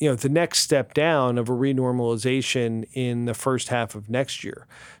the next step down of a renormalization in the first half of next year.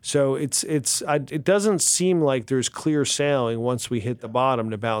 So it doesn't seem like there's clear sailing once we hit the bottom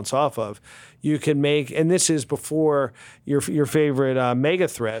to bounce off of. You can make, and this is before your favorite mega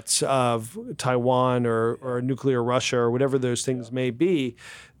threats of Taiwan or nuclear Russia or whatever those things may be,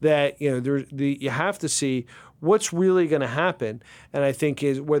 that you have to see what's really going to happen. And I think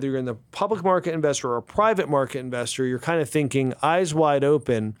is whether you're in the public market investor or a private market investor, you're kind of thinking eyes wide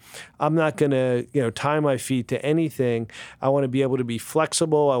open. I'm not going to tie my feet to anything. I want to be able to be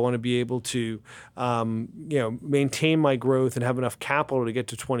flexible. I want to be able to maintain my growth and have enough capital to get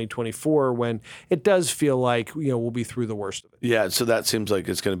to 2024 when it does feel like we'll be through the worst of it. Yeah, so that seems like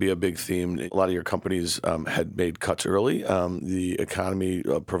it's going to be a big theme. A lot of your companies had made cuts early. The economy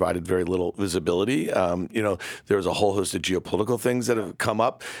provided very little visibility. There's a whole host of geopolitical things that have come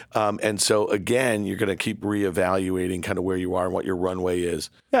up. And so, again, you're going to keep reevaluating kind of where you are and what your runway is.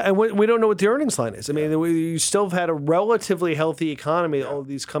 Yeah, and we don't know what the earnings line is. I mean, you still have had a relatively healthy economy that all of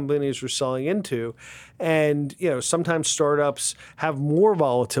these companies were selling into. And, sometimes startups have more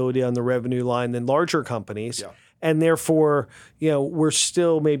volatility on the revenue line than larger companies. Yeah. And therefore, we're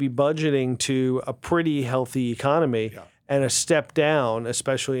still maybe budgeting to a pretty healthy economy. Yeah. And a step down,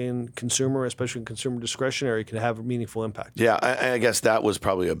 especially in consumer discretionary, can have a meaningful impact. Yeah, I guess that was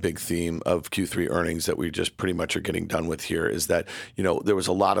probably a big theme of Q3 earnings that we just pretty much are getting done with here is that, there was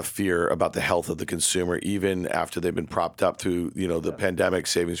a lot of fear about the health of the consumer, even after they've been propped up through, the pandemic.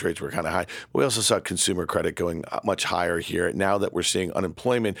 Savings rates were kind of high. We also saw consumer credit going much higher here. Now that we're seeing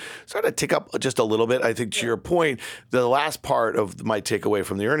unemployment start to tick up just a little bit, I think to your point, the last part of my takeaway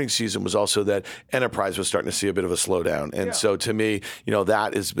from the earnings season was also that enterprise was starting to see a bit of a slowdown. And so to me,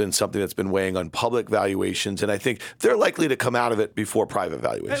 that has been something that's been weighing on public valuations. And I think they're likely to come out of it before private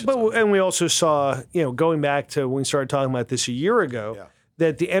valuations. And we also saw, going back to when we started talking about this a year ago,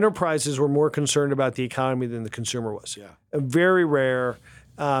 that the enterprises were more concerned about the economy than the consumer was. Yeah. Very rare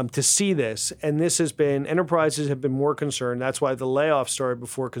to see this. And enterprises have been more concerned. That's why the layoffs started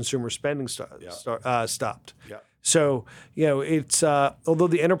before consumer spending stopped. Yeah. So, it's although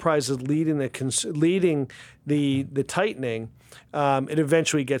the enterprise is leading the tightening, it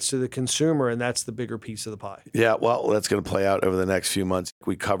eventually gets to the consumer, and that's the bigger piece of the pie. Yeah, well, that's going to play out over the next few months.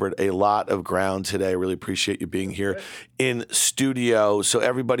 We covered a lot of ground today. Really appreciate you being here in studio. So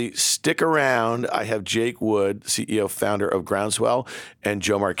everybody stick around. I have Jake Wood, CEO, founder of Groundswell, and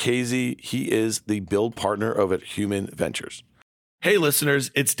Joe Marchese. He is the build partner over at Human Ventures. Hey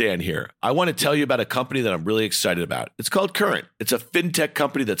listeners, it's Dan here. I want to tell you about a company that I'm really excited about. It's called Current. It's a fintech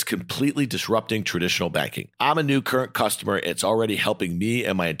company that's completely disrupting traditional banking. I'm a new Current customer. It's already helping me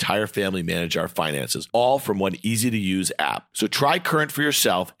and my entire family manage our finances, all from one easy-to-use app. So try Current for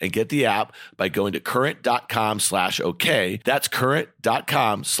yourself and get the app by going to current.com/OK. That's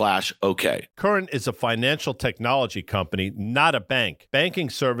current.com/OK. Current is a financial technology company, not a bank. Banking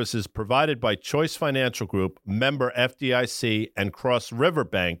services provided by Choice Financial Group, member FDIC, and Cross River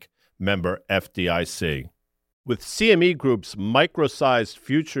Bank, member FDIC. With CME Group's micro-sized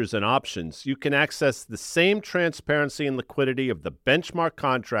futures and options, you can access the same transparency and liquidity of the benchmark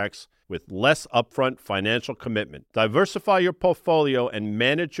contracts with less upfront financial commitment. Diversify your portfolio and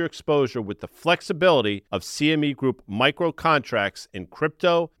manage your exposure with the flexibility of CME Group micro contracts in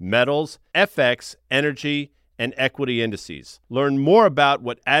crypto, metals, FX, energy, and equity indices. Learn more about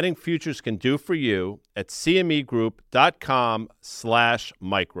what adding futures can do for you at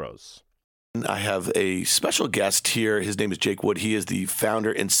cmegroup.com/micros. I have a special guest here. His name is Jake Wood. He is the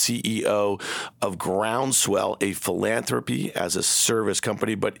founder and CEO of Groundswell, a philanthropy as a service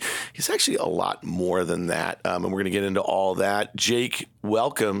company, but he's actually a lot more than that. And we're going to get into all that. Jake,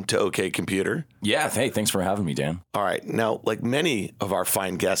 welcome to OK Computer. Yeah, hey, thanks for having me, Dan. All right. Now, like many of our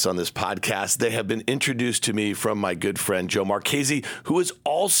fine guests on this podcast, they have been introduced to me from my good friend, Joe Marchese, who is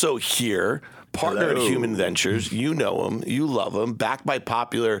also here. Partner at Human Ventures. You know him. You love him. Backed by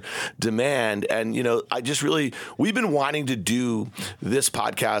popular demand. And, we've been wanting to do this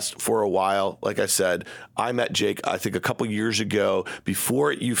podcast for a while. Like I said, I met Jake, I think, a couple years ago.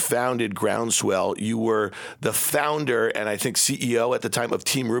 Before you founded Groundswell, you were the founder and I think CEO at the time of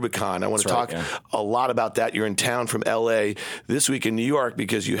Team Rubicon. I want to talk a lot about that. You're in town from LA this week in New York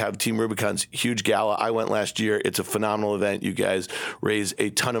because you have Team Rubicon's huge gala. I went last year. It's a phenomenal event. You guys raise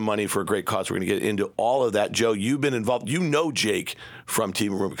a ton of money for a great cause. We're going to get into all of that. Joe, you've been involved. You know Jake from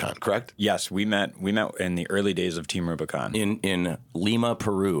Team Rubicon, correct? Yes, we met in the early days of Team Rubicon. In Lima,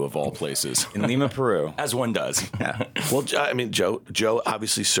 Peru, of all places. In Lima, Peru. As one does. Yeah. Well, I mean, Joe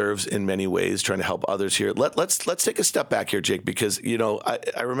obviously serves in many ways, trying to help others here. Let's take a step back here, Jake, because,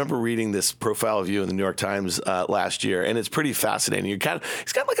 I remember reading this profile of you in the New York Times last year, and it's pretty fascinating. He's got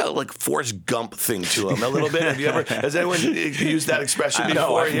like a Forrest Gump thing to him a little bit. Has anyone used that expression before?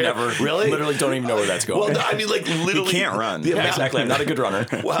 No, I've never. Really? Literally don't even know where that's going. Well, I mean, literally. He can't run. Yeah, exactly. I'm not a good runner.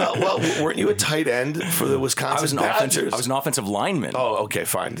 Well, weren't you a tight end for the Wisconsin Badgers? I was an offensive lineman. Oh, okay,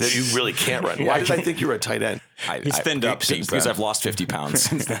 fine. You really can't run. Why did I think you were a tight end? He's thinned up since because then. I've lost 50 pounds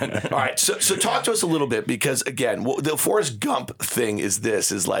since then. All right, so talk to us a little bit because, again, the Forrest Gump thing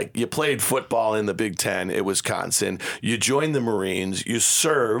is like you played football in the Big Ten at Wisconsin. You joined the Marines. You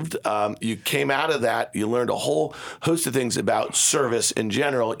served. You came out of that. You learned a whole host of things about service in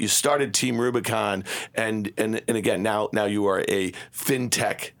general. You started Team Rubicon, and again, now you are a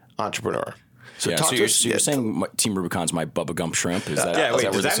fintech entrepreneur. So you're saying Team Rubicon's my Bubba Gump shrimp? Is that, yeah,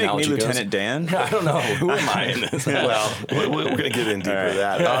 wait, does that make me Lieutenant Dan? I don't know. Who am I in this? Well, we're going to get in deeper into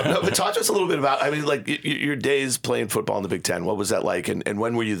that. No, but talk to us a little bit about, your days playing football in the Big Ten. What was that like, and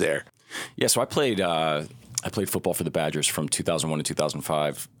when were you there? Yeah, so I played football for the Badgers from 2001 to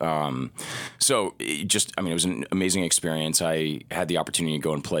 2005. It was an amazing experience. I had the opportunity to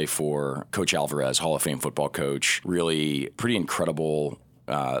go and play for Coach Alvarez, Hall of Fame football coach. Really pretty incredible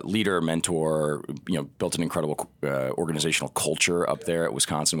leader, mentor, built an incredible organizational culture up there at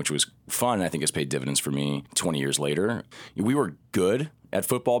Wisconsin, which was fun. And I think has paid dividends for me 20 years later. We were good at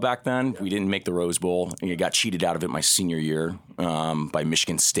football back then. We didn't make the Rose Bowl. I got cheated out of it my senior year by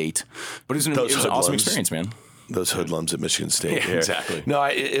Michigan State. But it was an awesome experience, man. Those hoodlums at Michigan State. Yeah, exactly. No,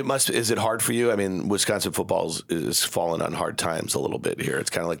 it must. Is it hard for you? I mean, Wisconsin football is fallen on hard times a little bit here. It's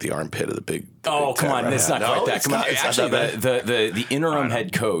kind of like the armpit of the Big. Oh, come on! It's not quite that. It's Come on! not- it's not Actually, that bad. the interim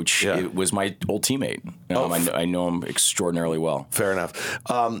head coach was my old teammate. I know him extraordinarily well. Fair enough.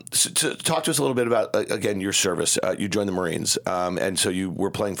 So talk to us a little bit about, again, your service. You joined the Marines, and so you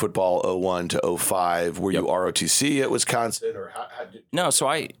were playing football 01 to 05. Were you ROTC at Wisconsin? Or how did No, so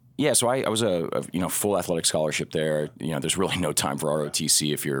I Yeah, so I was a full athletic scholarship there. There's really no time for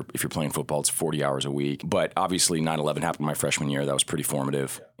ROTC if you're playing football. It's 40 hours a week. But obviously 9/11 happened my freshman year. That was pretty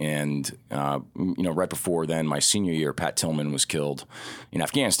formative. And right before then, my senior year, Pat Tillman was killed in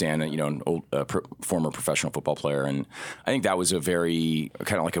Afghanistan. An old former professional football player, and I think that was a very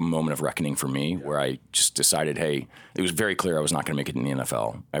kind of like a moment of reckoning for me, where I just decided, hey, it was very clear I was not going to make it in the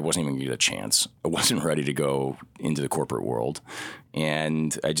NFL. I wasn't even going to get a chance. I wasn't ready to go into the corporate world.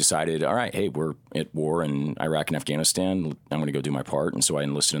 And I decided, all right, hey, we're at war in Iraq and Afghanistan. I'm going to go do my part. And so I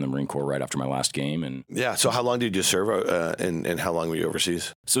enlisted in the Marine Corps right after my last game. And yeah, so how long did you serve and how long were you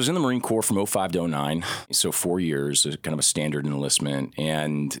overseas? So I was in the Marine Corps from 05 to 09, so 4 years, kind of a standard enlistment.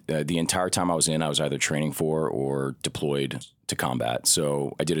 And the entire time I was in, I was either training for or deployed to combat.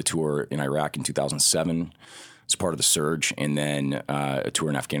 So I did a tour in Iraq in 2007. As part of the surge, and then a tour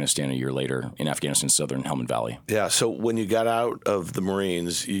in Afghanistan a year later, in Afghanistan, southern Helmand Valley. Yeah, so when you got out of the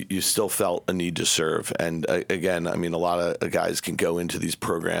Marines, you still felt a need to serve. And again, I mean, a lot of guys can go into these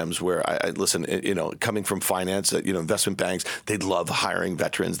programs where I listen, coming from finance, investment banks, they love hiring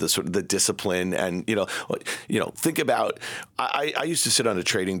veterans, the sort of the discipline. And, think about, I used to sit on a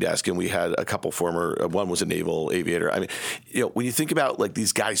trading desk and we had a couple one was a naval aviator. I mean, when you think about like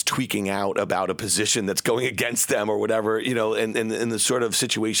these guys tweaking out about a position that's going against them or whatever, and the sort of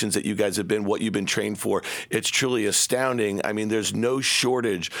situations that you guys have been, what you've been trained for, it's truly astounding. I mean, there's no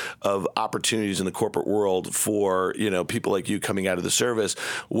shortage of opportunities in the corporate world for, people like you coming out of the service.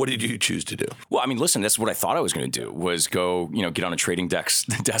 What did you choose to do? Well, I mean, listen, that's what I thought I was going to do, was go, get on a trading desk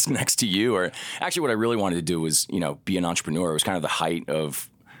next to you. Or actually what I really wanted to do was, be an entrepreneur. It was kind of the height of,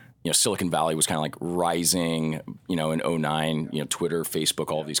 Silicon Valley was kind of like rising, in 09, Twitter, Facebook,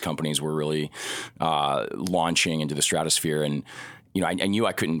 all of these companies were really launching into the stratosphere. And, I knew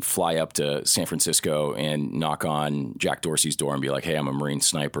I couldn't fly up to San Francisco and knock on Jack Dorsey's door and be like, hey, I'm a Marine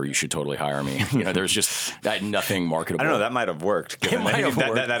sniper. You should totally hire me. There's just nothing marketable. I don't know. That might have worked. It might have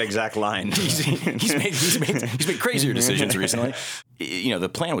worked. That exact line. He's made crazier decisions recently. The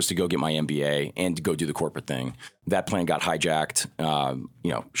plan was to go get my MBA and to go do the corporate thing. That plan got hijacked,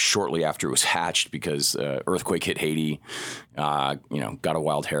 shortly after it was hatched because earthquake hit Haiti. Got a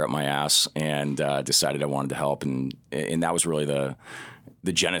wild hair up my ass and decided I wanted to help, and that was really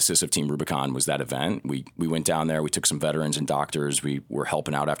the genesis of Team Rubicon was that event. We went down there, we took some veterans and doctors, we were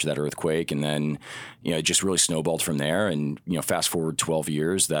helping out after that earthquake, and then it just really snowballed from there. And fast forward 12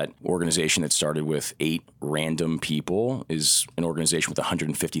 years, that organization that started with 8 random people is an organization with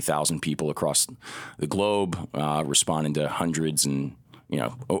 150,000 people across the globe, responding to hundreds and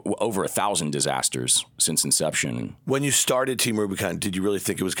over 1,000 disasters since inception. When you started Team Rubicon, did you really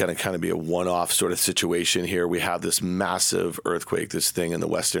think it was going to kind of be a one-off sort of situation here? We have this massive earthquake, this thing in the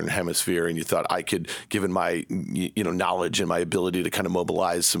Western Hemisphere, and you thought I could, given my knowledge and my ability to kind of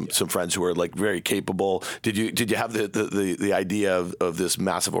mobilize some friends who are like very capable. Did you have the idea of this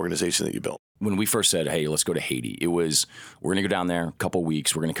massive organization that you built? When we first said, hey, let's go to Haiti, it was, we're going to go down there a couple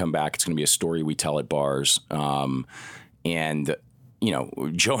weeks. We're going to come back. It's going to be a story we tell at bars. And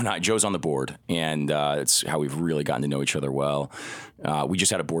Joe's on the board, and it's how we've really gotten to know each other well. We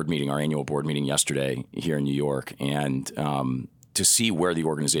just had a board meeting, our annual board meeting yesterday here in New York, and to see where the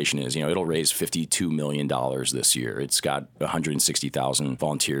organization is, it'll raise $52 million this year. It's got 160,000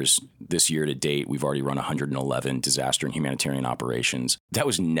 volunteers this year to date. We've already run 111 disaster and humanitarian operations. That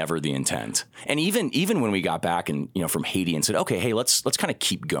was never the intent. And even when we got back and from Haiti and said, okay, hey, let's kind of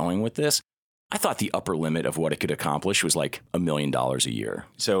keep going with this, I thought the upper limit of what it could accomplish was like $1 million a year.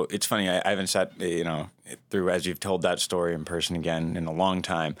 So it's funny. I haven't sat, through as you've told that story in person again in a long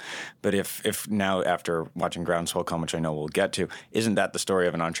time. But if now after watching Groundswell come, which I know we'll get to, isn't that the story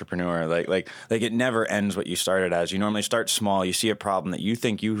of an entrepreneur? Like it never ends what you started as. You normally start small. You see a problem that you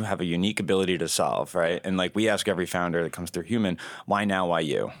think you have a unique ability to solve, right? And like we ask every founder that comes through Human, why now, why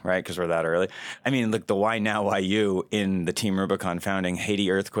you, right? Because we're that early. I mean, look, the why now, why you in the Team Rubicon founding,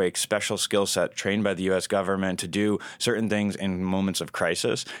 Haiti earthquake, special skill set trained by the U.S. government to do certain things in moments of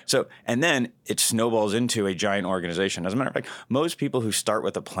crisis. So, and then it snowballs into a giant organization. As a matter of fact, most people who start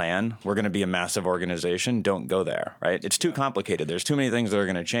with a plan, we're going to be a massive organization, don't go there, right? It's too complicated. There's too many things that are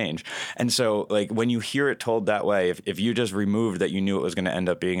going to change. And so like when you hear it told that way, if you just removed that you knew it was going to end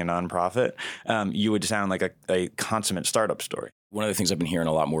up being a nonprofit, you would sound like a consummate startup story. One of the things I've been hearing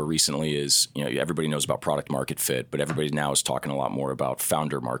a lot more recently is, everybody knows about product market fit, but everybody now is talking a lot more about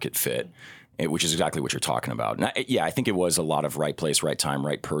founder market fit. which is exactly what you're talking about. And I think it was a lot of right place, right time,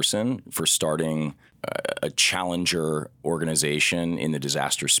 right person for starting a challenger organization in the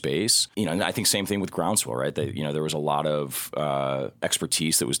disaster space. And I think same thing with Groundswell, right? There was a lot of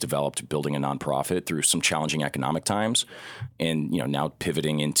expertise that was developed building a nonprofit through some challenging economic times, and now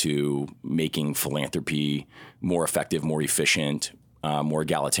pivoting into making philanthropy more effective, more efficient, more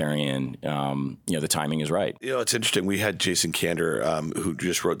egalitarian. The timing is right. It's interesting. We had Jason Kander, who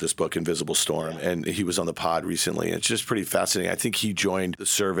just wrote this book, Invisible Storm, and he was on the pod recently. It's just pretty fascinating. I think he joined the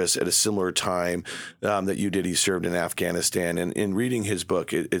service at a similar time that you did. He served in Afghanistan. And in reading his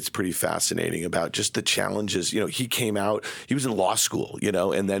book, it's pretty fascinating about just the challenges. He came out, he was in law school,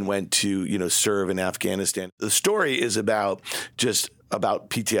 and then went to, serve in Afghanistan. The story is about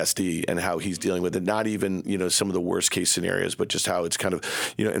PTSD and how he's dealing with it. Not even, some of the worst case scenarios, but just how it's kind of,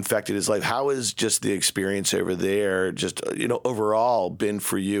 infected his life. How is just the experience over there, just, overall been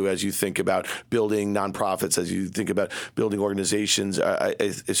for you as you think about building nonprofits, as you think about building organizations? I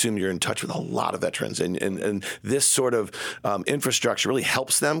assume you're in touch with a lot of veterans, and this sort of infrastructure really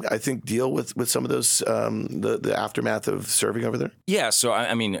helps them, I think, deal with some of those, the aftermath of serving over there. Yeah. So,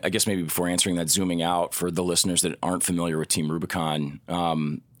 I guess maybe before answering that, zooming out for the listeners that aren't familiar with Team Rubicon,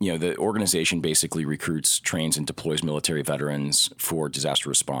 the organization basically recruits, trains, and deploys military veterans for disaster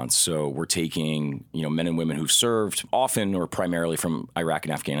response. So we're taking, men and women who've served often or primarily from Iraq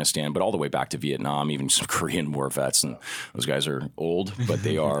and Afghanistan, but all the way back to Vietnam, even some Korean War vets. And those guys are old, but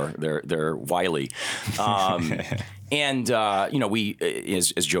they're wily. We,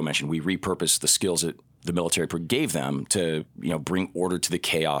 as Joe mentioned, we repurpose the skills that the military gave them to, bring order to the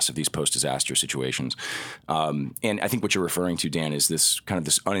chaos of these post-disaster situations. And I think what you're referring to, Dan, is this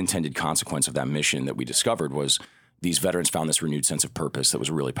unintended consequence of that mission that we discovered was these veterans found this renewed sense of purpose that was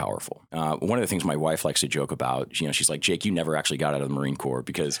really powerful. One of the things my wife likes to joke about, she's like, Jake, you never actually got out of the Marine Corps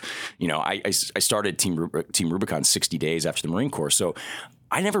because, I started Team Rubicon 60 days after the Marine Corps. So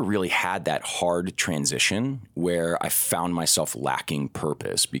I never really had that hard transition where I found myself lacking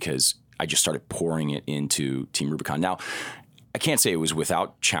purpose because I just started pouring it into Team Rubicon. Now, I can't say it was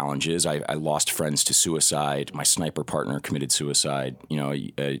without challenges. I lost friends to suicide. My sniper partner committed suicide,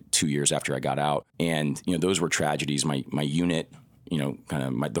 2 years after I got out. And, those were tragedies. My unit,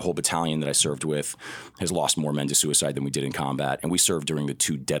 the whole battalion that I served with has lost more men to suicide than we did in combat. And we served during the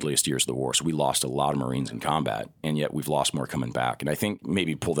 2 deadliest years of the war. So we lost a lot of Marines in combat, and yet we've lost more coming back. And I think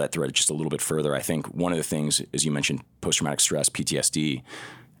maybe pull that thread just a little bit further. I think one of the things, as you mentioned, post-traumatic stress, PTSD,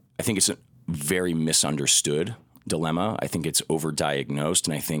 I think it's a very misunderstood dilemma. I think it's overdiagnosed.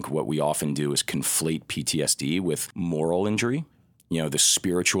 And I think what we often do is conflate PTSD with moral injury, the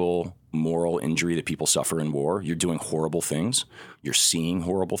spiritual, moral injury that people suffer in war. You're doing horrible things. You're seeing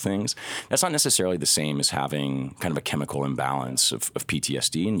horrible things. That's not necessarily the same as having kind of a chemical imbalance of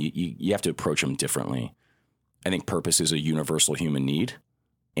PTSD. And you have to approach them differently. I think purpose is a universal human need.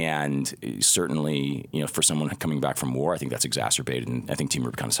 And certainly, for someone coming back from war, I think that's exacerbated, and I think Team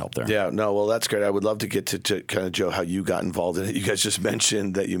Rubicon has helped there. Yeah, no, well, that's great. I would love to get to kind of, Joe, how you got involved in it. You guys just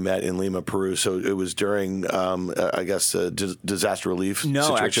mentioned that you met in Lima, Peru, so it was during, I guess, disaster relief. No,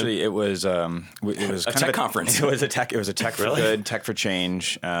 situation? Actually, it was a tech conference. It was a tech for really? good, tech for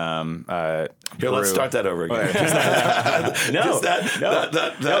change. Here, let's start that over again.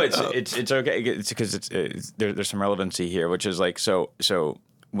 No, it's okay. It's because there's some relevancy here, which is like so.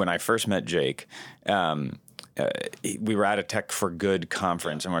 When I first met Jake, we were at a Tech for Good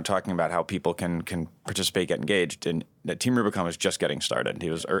conference, and we're talking about how people can participate, get engaged. And Team Rubicon was just getting started. He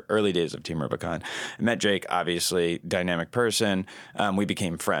was early days of Team Rubicon. I met Jake, obviously, dynamic person. We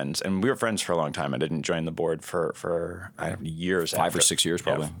became friends, and we were friends for a long time. I didn't join the board for years. 5 or 6 years,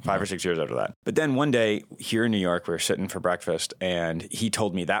 probably. Yeah, 5 or 6 years after that. But then one day here in New York, we were sitting for breakfast, and he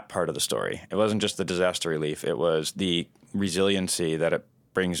told me that part of the story. It wasn't just the disaster relief. It was the resiliency that it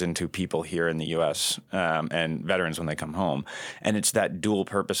brings into people here in the U.S. And veterans when they come home. And it's that dual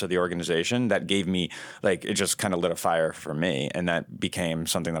purpose of the organization that gave me, it just kind of lit a fire for me. And that became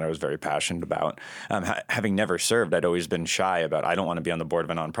something that I was very passionate about. Having never served, I'd always been shy about, I don't want to be on the board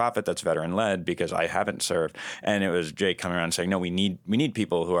of a nonprofit that's veteran-led because I haven't served. And it was Jake coming around saying, no, we need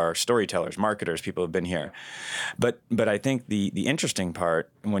people who are storytellers, marketers, people who've been here. But I think the interesting part,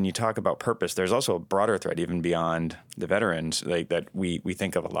 when you talk about purpose, there's also a broader thread even beyond the veterans that we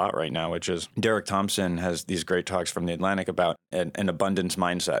think of a lot right now, which is Derek Thompson has these great talks from The Atlantic about an abundance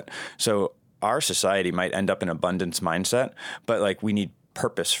mindset. So our society might end up in abundance mindset, but we need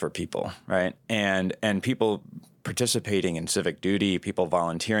purpose for people, right? And people participating in civic duty, people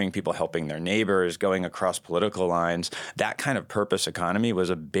volunteering, people helping their neighbors, going across political lines. That kind of purpose economy was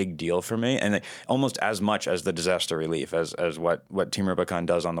a big deal for me, and almost as much as the disaster relief, as what Team Rubicon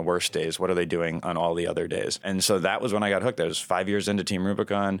does on the worst days. What are they doing on all the other days? And so that was when I got hooked. I was 5 years into Team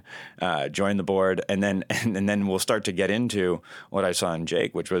Rubicon, joined the board, and then we'll start to get into what I saw in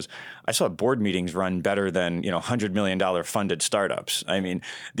Jake, which was I saw board meetings run better than $100 million funded startups. I mean,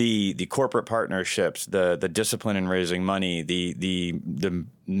 the corporate partnerships, the discipline in raising money, the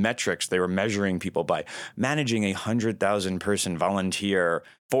metrics they were measuring people by, managing 100,000 person volunteer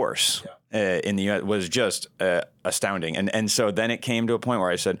force in the U.S. was just astounding. And so then it came to a point where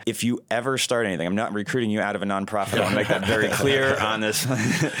I said, if you ever start anything, I'm not recruiting you out of a nonprofit. I want to make that very clear on this.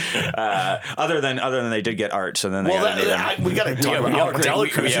 Other than they did get art, so then we got to talk about Art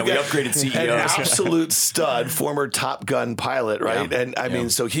Delacruz. We upgraded CEOs. An absolute stud, former Top Gun pilot, right? Yeah. And I mean,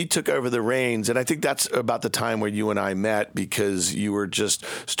 so he took over the reins, and I think that's about the time where you and I met, because you were just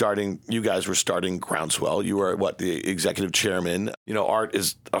starting. You guys were starting Groundswell. You were the executive chairman. Art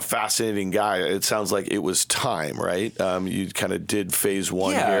is a fascinating guy. It sounds like it was time, right? You kind of did phase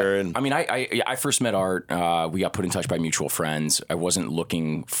one here. And I mean, I first met Art. We got put in touch by mutual friends. I wasn't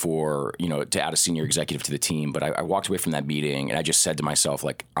looking for, to add a senior executive to the team, but I walked away from that meeting and I just said to myself,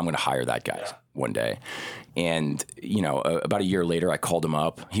 like, I'm going to hire that guy one day. And, about a year later, I called him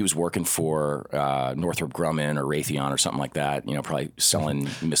up. He was working for Northrop Grumman or Raytheon or something like that, probably selling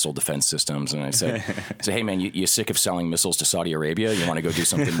missile defense systems. And I said, hey, man, you sick of selling missiles to Saudi Arabia? You want to go do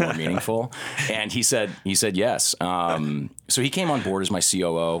something more meaningful? And he said yes. So he came on board as my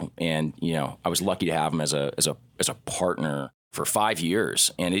COO, and, I was lucky to have him as a partner for 5 years.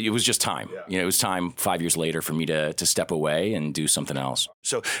 And it was just time. It was time 5 years later for me to step away and do something else.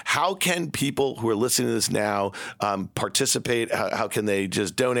 So how can people who are listening to this now participate? How can they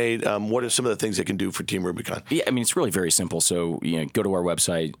just donate? What are some of the things they can do for Team Rubicon? Yeah, I mean, it's really very simple. So, go to our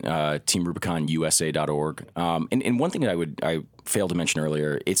website, teamrubiconusa.org. And one thing that I failed to mention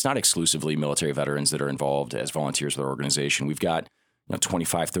earlier, it's not exclusively military veterans that are involved as volunteers with our organization. We've got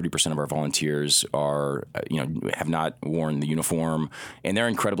 25-30% of our volunteers are, have not worn the uniform, and they're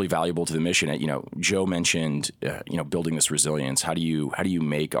incredibly valuable to the mission. Joe mentioned, building this resilience. How do you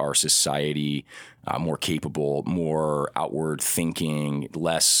make our society more capable, more outward thinking,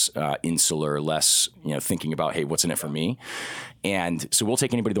 less insular, less thinking about, hey, what's in it for me? And so we'll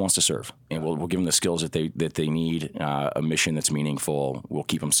take anybody that wants to serve, and we'll give them the skills that they need, a mission that's meaningful. We'll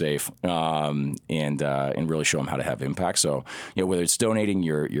keep them safe, and really show them how to have impact. So whether it's donating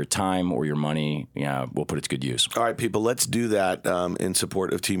your time or your money, we'll put it to good use. All right, people, let's do that in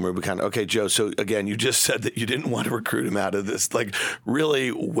support of Team Rubicon. Okay, Joe. So again, you just said that you didn't want to recruit him out of this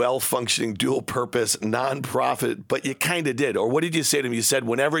really well-functioning, dual-purpose nonprofit, but you kind of did. Or what did you say to him? You said,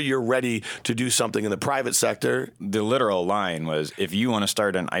 whenever you're ready to do something in the private sector. The literal line was, if you want to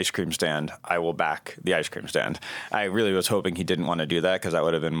start an ice cream stand, I will back the ice cream stand. I really was hoping he didn't want to do that, because that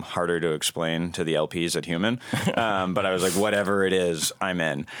would have been harder to explain to the LPs at Human. But I was like, whatever it is, I'm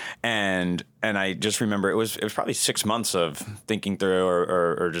in. And I just remember it was probably 6 months of thinking through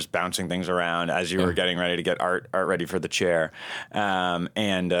or just bouncing things around as you were getting ready to get art ready for the chair. And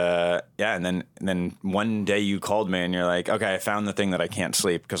then one day you called me and you're like, okay, I found the thing that I can't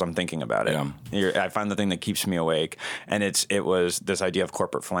sleep because I'm thinking about it. I found the thing that keeps me awake. And it was this idea of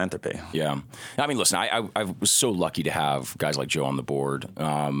corporate philanthropy. Yeah. I mean, listen, I was so lucky to have guys like Joe on the board.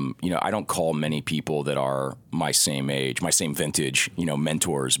 I don't call many people that are my same age, my same vintage,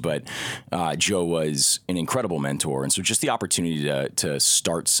 mentors, but Joe was an incredible mentor. And so just the opportunity to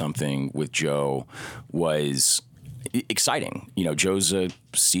start something with Joe was exciting. Joe's a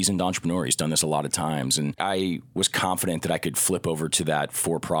seasoned entrepreneur. He's done this a lot of times. And I was confident that I could flip over to that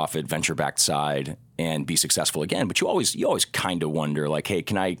for-profit, venture-backed side and be successful again. But you always kind of wonder, like, hey,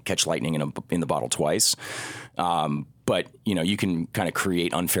 can I catch lightning in the bottle twice? But, you can kind of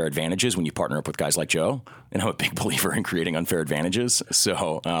create unfair advantages when you partner up with guys like Joe. And I'm a big believer in creating unfair advantages.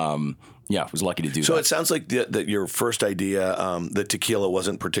 So, I was lucky to do that. So it sounds like that your first idea, that tequila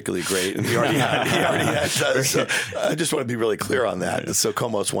wasn't particularly great, and he already had. So I just want to be really clear on that. So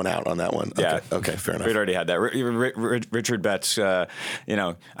Komos won out on that one. Yeah. Okay, fair enough. We'd already had that. Richard Betts, I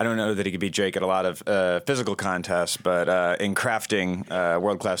don't know that he could beat Jake at a lot of physical contests, but in crafting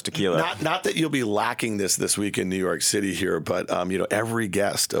world-class tequila. Not that you'll be lacking this week in New York City here, but every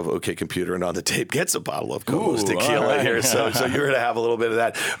guest of OK Computer and On the Tape gets a bottle of Komos tequila here. So you're going to have a little bit of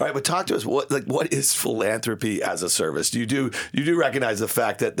that. All right, but talk to us. What is philanthropy as a service? You do recognize the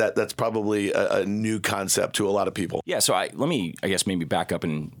fact that that's probably a new concept to a lot of people. Yeah. So let me maybe back up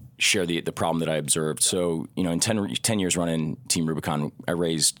and share the problem that I observed. So in 10 years running Team Rubicon, I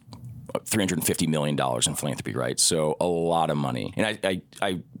raised $350 million in philanthropy, right? So a lot of money. And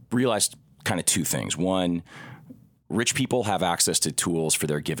I realized kind of two things. One, rich people have access to tools for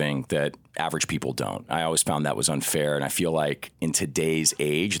their giving that average people don't. I always found that was unfair. And I feel like in today's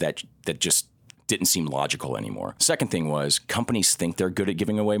age, that just didn't seem logical anymore. Second thing was companies think they're good at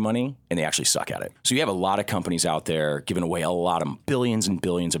giving away money and they actually suck at it. So you have a lot of companies out there giving away a lot of billions and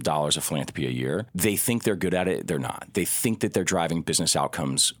billions of dollars of philanthropy a year. They think they're good at it. They're not. They think that they're driving business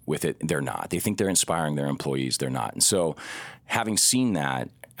outcomes with it. They're not. They think they're inspiring their employees. They're not. And so having seen that,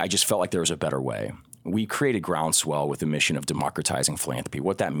 I just felt like there was a better way. We created Groundswell with the mission of democratizing philanthropy.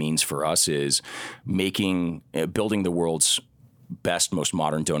 What that means for us is building the world's best, most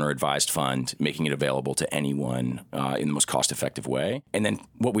modern donor-advised fund, making it available to anyone in the most cost-effective way. And then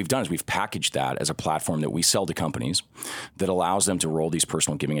what we've done is we've packaged that as a platform that we sell to companies that allows them to roll these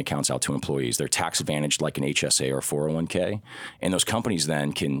personal giving accounts out to employees. They're tax-advantaged like an HSA or 401k, and those companies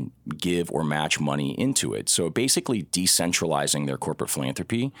then can give or match money into it. So basically decentralizing their corporate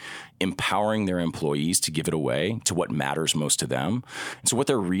philanthropy, empowering their employees to give it away to what matters most to them. And so what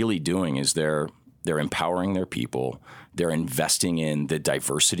they're really doing is they're empowering their people. They're investing in the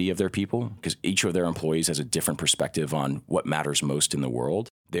diversity of their people because each of their employees has a different perspective on what matters most in the world.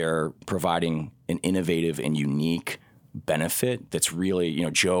 They're providing an innovative and unique benefit that's really,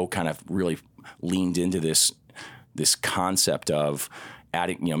 Joe kind of really leaned into this concept of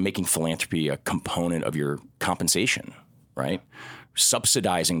making philanthropy a component of your compensation, right?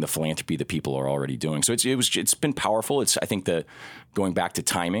 Subsidizing the philanthropy that people are already doing. So it's been powerful. I think going back to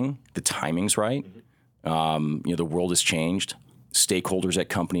timing, the timing's right. The world has changed. Stakeholders at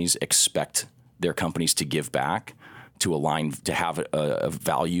companies expect their companies to give back, to have a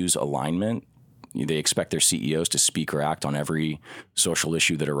values alignment. They expect their CEOs to speak or act on every social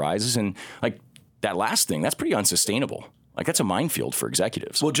issue that arises. And like that last thing, that's pretty unsustainable. Like that's a minefield for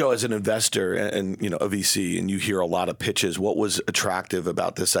executives. Well, Joe, as an investor and a VC, and you hear a lot of pitches, what was attractive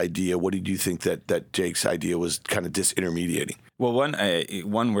about this idea? What did you think that Jake's idea was kind of disintermediating? Well,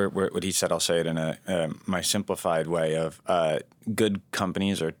 one where what he said, I'll say it in my simplified way of good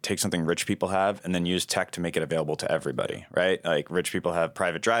companies or take something rich people have and then use tech to make it available to everybody, right? Like rich people have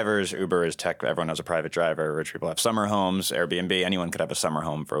private drivers, Uber is tech, everyone has a private driver, rich people have summer homes, Airbnb, anyone could have a summer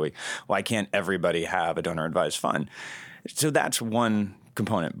home for a week. Why can't everybody have a donor advised fund? So that's one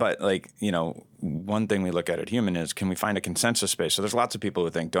component. But one thing we look at Human is, can we find a consensus space? So there's lots of people who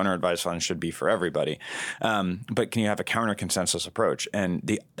think donor advised funds should be for everybody. But can you have a counter consensus approach?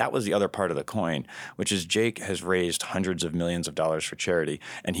 And that was the other part of the coin, which is Jake has raised hundreds of millions of dollars for charity,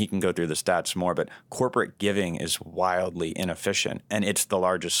 and he can go through the stats more, but corporate giving is wildly inefficient, and it's the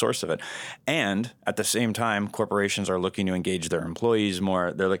largest source of it. And at the same time, corporations are looking to engage their employees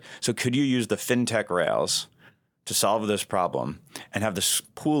more. They're like, so could you use the fintech rails to solve this problem and have this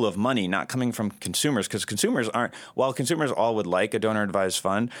pool of money not coming from consumers? Because while consumers all would like a donor advised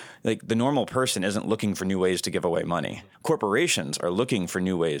fund, like the normal person isn't looking for new ways to give away money. Corporations are looking for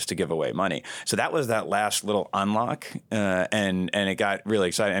new ways to give away money. So that was that last little unlock, and it got really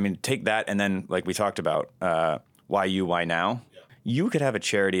exciting. I mean, take that, and then like we talked about, why now? You could have a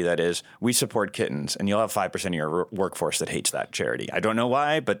charity that is, we support kittens, and you'll have 5% of your workforce that hates that charity. I don't know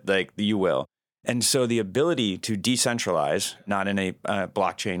why, but you will. And so the ability to decentralize, not in a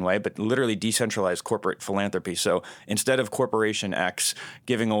blockchain way, but literally decentralize corporate philanthropy. So instead of Corporation X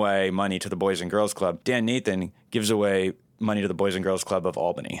giving away money to the Boys and Girls Club, Dan Nathan gives away money to the Boys and Girls Club of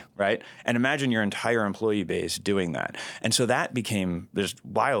Albany, right? And imagine your entire employee base doing that. And so that became just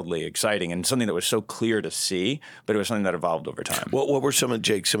wildly exciting and something that was so clear to see, but it was something that evolved over time. What were some of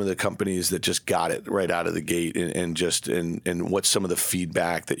the companies that just got it right out of the gate, and what's some of the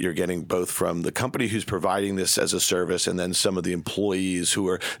feedback that you're getting both from the company who's providing this as a service and then some of the employees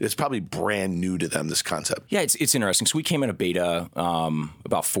it's probably brand new to them, this concept? Yeah, it's interesting. So we came in a beta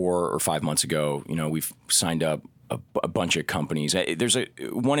about 4 or 5 months ago. We've signed up a bunch of companies. There's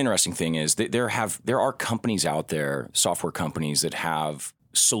one interesting thing is that there are companies out there, software companies that have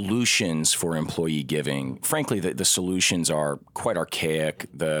solutions for employee giving. Frankly, the solutions are quite archaic.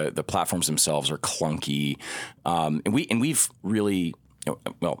 The platforms themselves are clunky, and we've really.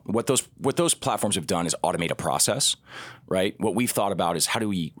 Well, what those platforms have done is automate a process, right? What we've thought about is how do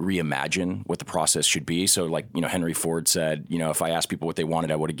we reimagine what the process should be? So Henry Ford said, if I asked people what they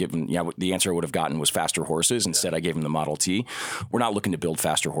wanted, I would have given, the answer I would have gotten was faster horses. Instead, I gave them the Model T. We're not looking to build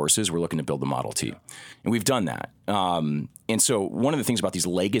faster horses. We're looking to build the Model T. And we've done that. And so one of the things about these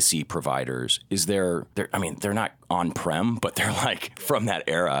legacy providers is they're not on-prem, but they're like from that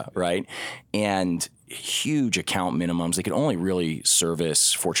era, right? And huge account minimums. They can only really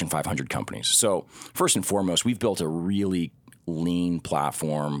service Fortune 500 companies. So first and foremost, we've built a really lean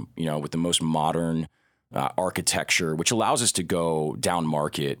platform, with the most modern architecture, which allows us to go down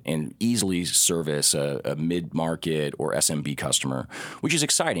market and easily service a mid-market or SMB customer, which is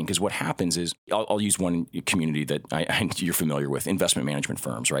exciting because what happens is, I'll use one community that you're familiar with, investment management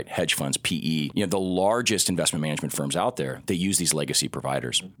firms, right? Hedge funds, PE, the largest investment management firms out there, they use these legacy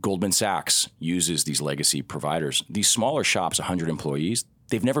providers. Goldman Sachs uses these legacy providers. These smaller shops, 100 employees,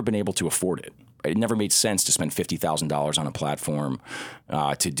 they've never been able to afford it. It never made sense to spend $50,000 on a platform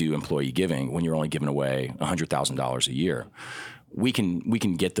to do employee giving when you're only giving away $100,000 a year. We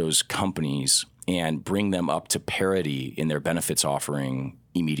can get those companies and bring them up to parity in their benefits offering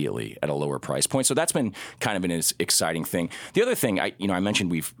immediately at a lower price point. So that's been kind of an exciting thing. The other thing, I mentioned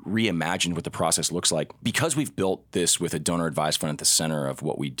we've reimagined what the process looks like. Because we've built this with a donor advised fund at the center of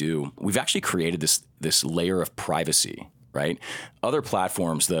what we do, we've actually created this layer of privacy. Right? Other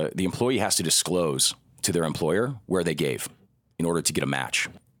platforms, the employee has to disclose to their employer where they gave in order to get a match.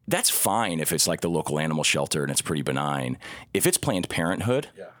 That's fine if it's like the local animal shelter and it's pretty benign. If it's Planned Parenthood,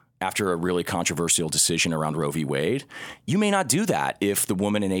 after a really controversial decision around Roe v. Wade, you may not do that if the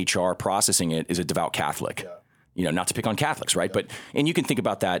woman in HR processing it is a devout Catholic. Not to pick on Catholics, right? But you can think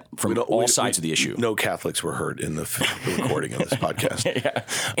about that from all sides of the issue. No Catholics were heard in the recording of this podcast.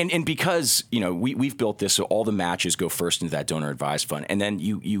 And because we've built this so all the matches go first into that donor advised fund, and then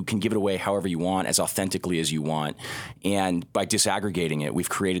you can give it away however you want, as authentically as you want. And by disaggregating it, we've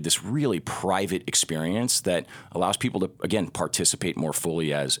created this really private experience that allows people to again participate more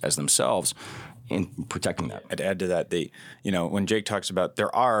fully as themselves in protecting that. I'd add to that, when Jake talks about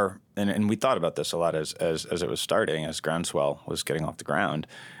there are, and we thought about this a lot as it was starting, as Groundswell was getting off the ground,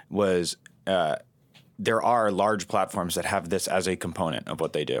 was there are large platforms that have this as a component of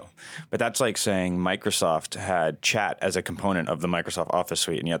what they do. But that's like saying Microsoft had chat as a component of the Microsoft Office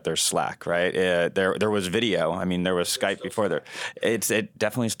suite, and yet there's Slack, right? There was video. I mean, there was Skype before there. It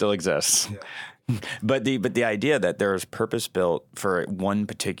definitely still exists. Yeah. But the idea that there is purpose built for one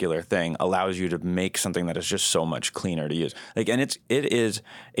particular thing allows you to make something that is just so much cleaner to use. And it is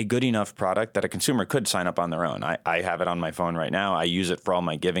a good enough product that a consumer could sign up on their own. I have it on my phone right now. I use it for all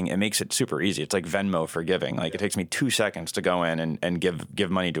my giving. It makes it super easy. It's like Venmo for giving. It takes me 2 seconds to go in and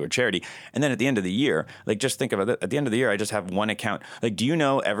give money to a charity. And then at the end of the year, just think about it. At the end of the year, I just have one account. Do you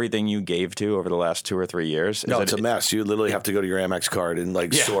know everything you gave to over the last 2 or 3 years? No, it's a mess. You literally have to go to your Amex card and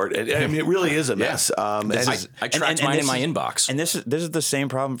sort. And I mean, it really is a mess. I tracked mine in my inbox. And this is the same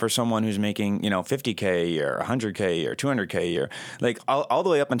problem for someone who's making $50K a year, $100K a year, $200K a year, all the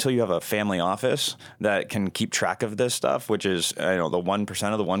way up until you have a family office that can keep track of this stuff, which is the 1% of the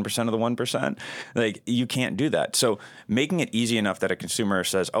 1% of the 1%. You can't do that. So making it easy enough that a consumer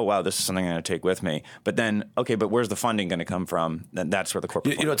says, "Oh wow, this is something I'm going to take with me." But then, okay, but where's the funding going to come from? Then that's where the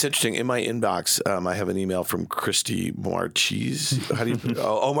corporate. It's interesting. In my inbox, I have an email from Christy Marchese. How do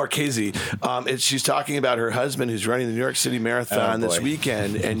you? Marchese. She's talking about her husband who's running the New York City Marathon this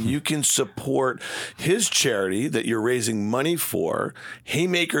weekend, and you can support his charity that you're raising money for,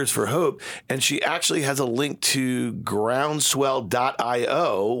 Haymakers for Hope. And she actually has a link to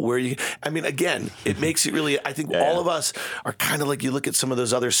groundswell.io where again, it makes it really, I think all of us are kind of like, you look at some of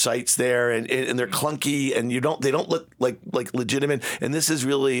those other sites there and they're clunky and they don't look like legitimate. And this is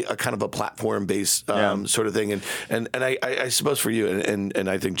really a kind of a platform based sort of thing. And I suppose for you, and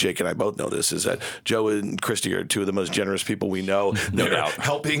I think Jake and I both know this, is that Joe and Christy are two of the most generous people we know. No doubt.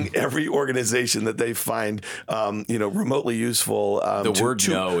 Helping every organization that they find, remotely useful. The word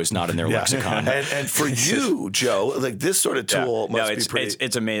 "no" is not in their lexicon. And for you, Joe, this sort of tool must be pretty.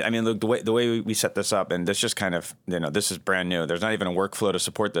 It's amazing. I mean, look, the way we set this up, and this just kind of, this is brand new. There's not even a workflow to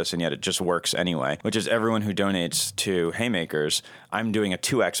support this, and yet it just works anyway. Which is everyone who donates to Haymakers, I'm doing a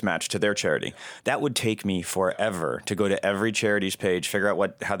 2x match to their charity. That would take me forever to go to every charity's page, figure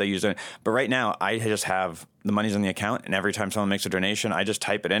out how they use it. But right now, I just have the money's in the account, and every time someone makes a donation, I just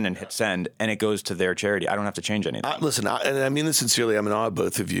type it in and hit send, and it goes to their charity. I don't have to change anything. Listen, and I mean this sincerely. I'm in awe of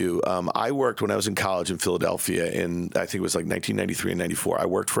both of you. I worked when I was in college in Philadelphia in, I think it was 1993 and 94. I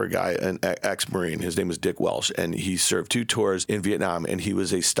worked for a guy, an ex-Marine. His name was Dick Welsh, and he served 2 tours in Vietnam, and he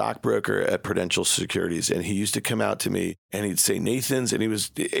was a stockbroker at Prudential Securities, and he used to come out to me, and he'd say Nathan's, and he was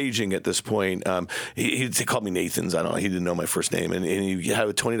aging at this point. He'd call me Nathan's. I don't know. He didn't know my first name, and he had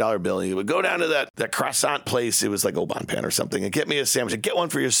a $20 bill, and he would go down to that croissant place. It was like Oban Pan or something, and get me a sandwich and get one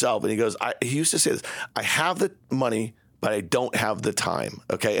for yourself. And he goes, he used to say this, I have the money, but I don't have the time.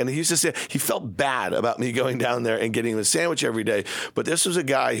 Okay. And he used to say he felt bad about me going down there and getting him a sandwich every day. But this was a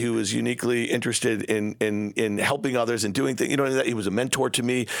guy who was uniquely interested in helping others and doing things. You know, he was a mentor to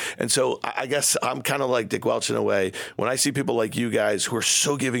me. And so I guess I'm kind of like Dick Welch in a way. When I see people like you guys who are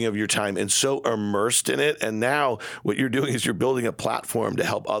so giving of your time and so immersed in it, and now what you're doing is you're building a platform to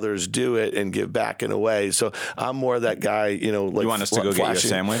help others do it and give back in a way. So I'm more that guy, you know, like you want us to go get you a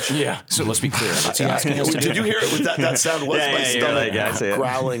sandwich? Yeah. So let's be clear. What's he asking us to do? Did you hear it? That sound was my stomach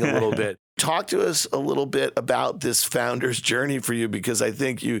growling a little bit. Talk to us a little bit about this founder's journey for you, because I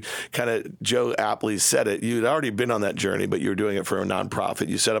think you kind of, Joe aptly said it, you'd already been on that journey, but you were doing it for a nonprofit.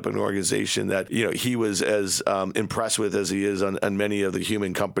 You set up an organization that, you know, he was as impressed with as he is on many of the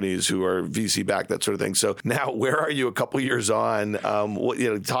human companies who are VC backed, that sort of thing. So now where are you a couple years on?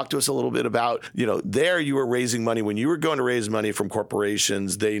 Talk to us a little bit about, you know, there you were raising money. When you were going to raise money from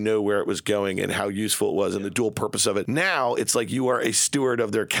corporations, they know where it was going and how useful it was and the dual purpose of it. Now it's like you are a steward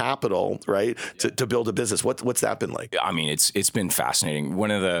of their capital, right? To build a business. What's that been like? I mean, it's been fascinating.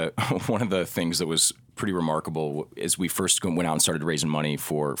 One of the things that was pretty remarkable as we first went out and started raising money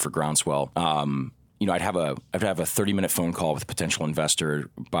for Groundswell. You know, I'd have a 30-minute phone call with a potential investor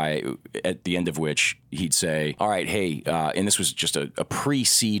at the end of which he'd say, all right, hey, and this was just a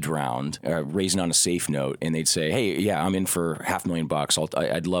pre-seed round, raising on a safe note. And they'd say, hey, yeah, I'm in for $500,000.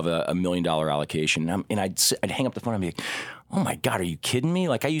 I'd love a $1 million allocation. And I'd hang up the phone and be like, oh my God, are you kidding me?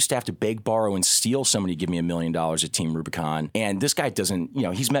 Like I used to have to beg, borrow, and steal somebody to give me $1 million at Team Rubicon. And this guy doesn't, you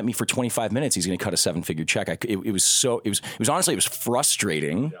know, he's met me for 25 minutes. He's going to cut a 7-figure check. It was honestly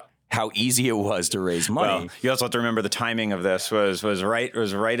frustrating. Yeah. How easy it was to raise money. Well, you also have to remember the timing of this was right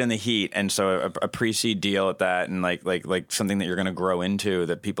in the heat, and so a pre-seed deal at that, and like something that you're going to grow into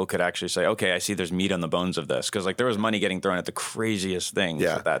that people could actually say, okay, I see there's meat on the bones of this, because like there was money getting thrown at the craziest things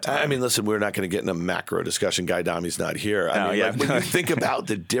at that time. I mean, listen, we're not going to get in a macro discussion. Guy Dami's not here. When you think about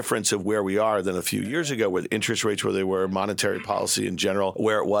the difference of where we are than a few years ago, with interest rates where they were, monetary policy in general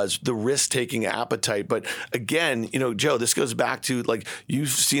where it was, the risk-taking appetite. But again, you know, Joe, this goes back to like you've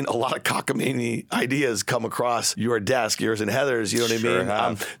seen a lot of cockamamie ideas come across your desk, yours and Heather's, you know what I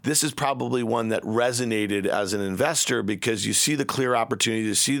mean? This is probably one that resonated as an investor because you see the clear opportunity,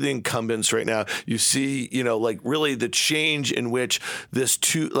 you see the incumbents right now, you see, you know, like really the change in which this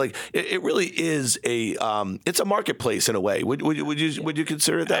it really is it's a marketplace in a way. Would you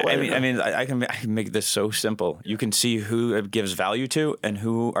consider it that way? I mean, I can make this so simple. You can see who it gives value to and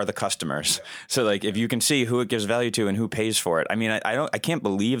who are the customers. So like if you can see who it gives value to and who pays for it, I mean, I can't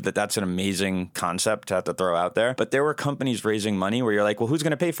believe that's an amazing concept to have to throw out there. But there were companies raising money where you're like, well, who's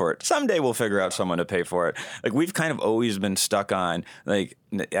going to pay for it? Someday we'll figure out someone to pay for it. Like we've kind of always been stuck on like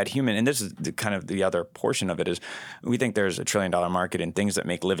at Human, and this is kind of the other portion of it is we think there's $1 trillion market in things that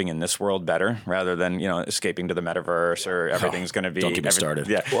make living in this world better rather than, you know, escaping to the metaverse or everything's going to be. Don't get me started.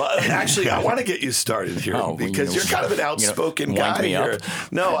 Yeah. Well, actually, I want to get you started here because you're kind of an outspoken guy here.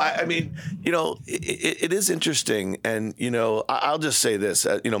 No, I mean, you know, it is interesting. And, you know, I'll just say this,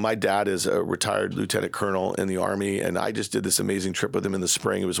 you know, my dad is a retired lieutenant colonel in the Army, and I just did this amazing trip with him in the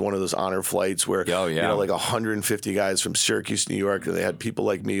spring. It was one of those honor flights where, you know, like 150 guys from Syracuse, New York, and they had people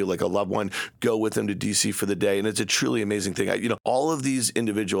like me, like a loved one, go with them to DC for the day. And it's a truly amazing thing. You know, all of these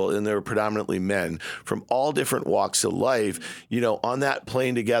individuals, and they're predominantly men from all different walks of life, you know, on that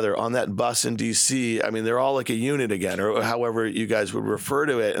plane together, on that bus in DC, I mean, they're all like a unit again, or however you guys would refer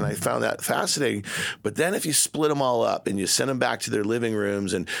to it. And I found that fascinating. But then if you split them all up and you send them back to their living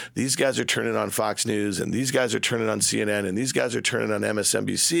rooms, and these guys are turning on Fox News, and these guys are turning on CNN, and these guys are turning on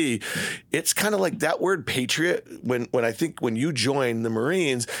MSNBC, it's kind of like that word patriot. When I think when you joined the Marines,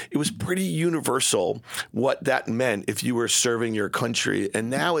 it was pretty universal what that meant if you were serving your country. And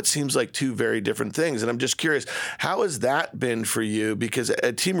now it seems like two very different things. And I'm just curious, how has that been for you? Because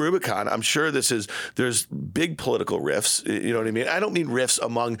at Team Rubicon, I'm sure there's big political rifts. You know what I mean? I don't mean rifts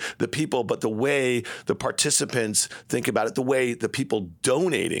among the people, but the way the participants think about it, the way the people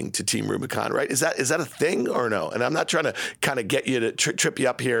donating to Team Rubicon, right? Is that a thing or no? And I'm not trying to kind of get you to trip you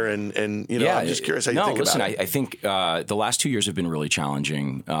up here and you know, I'm just curious how you think about it. I think the last 2 years have been really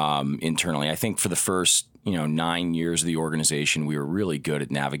challenging internally. I think for the first 9 years of the organization, we were really good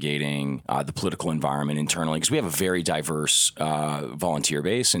at navigating the political environment internally because we have a very diverse volunteer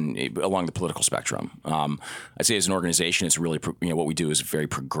base and along the political spectrum. I'd say as an organization, it's really, what we do is very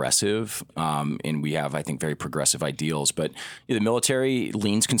progressive and we have, I think, very progressive ideals. But the military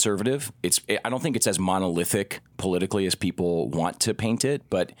leans conservative. I don't think it's as monolithic politically as people want to paint it,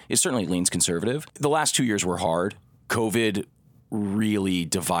 but it certainly leans conservative. The last 2 years were hard. COVID really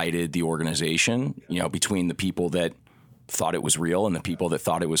divided the organization, between the people that thought it was real and the people that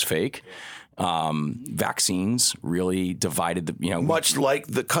thought it was fake. Vaccines really divided the, much like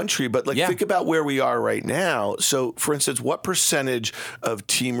the country, but think about where we are right now. So, for instance, what percentage of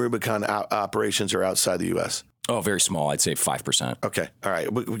Team Rubicon operations are outside the U.S.? Oh, very small. I'd say 5%. Okay. All right.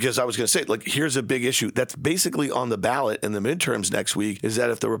 Because I was going to say, here's a big issue that's basically on the ballot in the midterms next week is that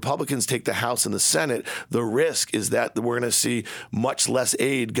if the Republicans take the House and the Senate, the risk is that we're going to see much less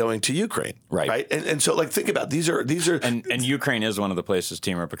aid going to Ukraine. Right. And so, think about these are and Ukraine is one of the places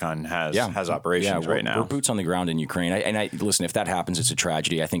Team Rubicon has operations right now. We're boots on the ground in Ukraine. I listen, if that happens, it's a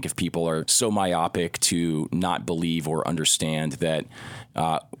tragedy. I think if people are so myopic to not believe or understand that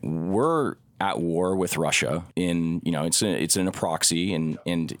we're at war with Russia it's in a proxy and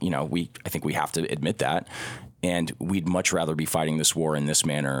I think we have to admit that. And we'd much rather be fighting this war in this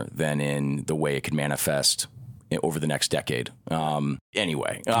manner than in the way it could manifest over the next decade.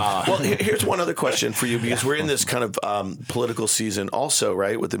 Anyway. Well, here's one other question for you, because we're in this kind of political season also,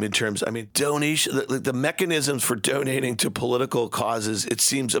 right, with the midterms. I mean, donation, the mechanisms for donating to political causes, it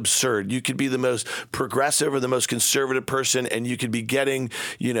seems absurd. You could be the most progressive or the most conservative person, and you could be getting,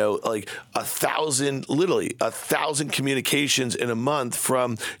 1,000 communications in a month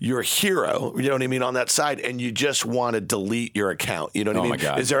from your hero, you know what I mean, on that side, and you just want to delete your account. You know what I mean? My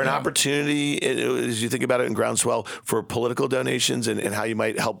God. Is there an opportunity, as you think about it in Groundswell, for political donations and how you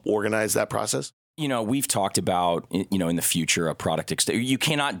might help organize that process? We've talked about, in the future, a product you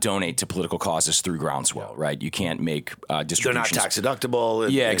cannot donate to political causes through Groundswell, right? You can't make distributions. They're not tax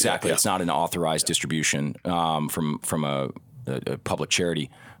deductible. Yeah, exactly. Yeah. It's not an authorized distribution from a public charity,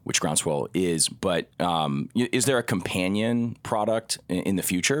 which Groundswell is. But is there a companion product in the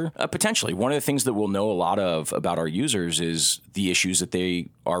future? Potentially. One of the things that we'll know a lot about our users is the issues that they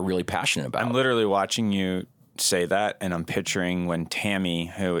are really passionate about. I'm literally watching you say that, and I'm picturing when Tammy,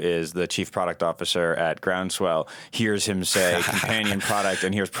 who is the chief product officer at Groundswell, hears him say companion product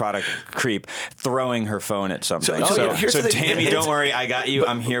and hears product creep, throwing her phone at something. So Tammy, don't worry, I got you.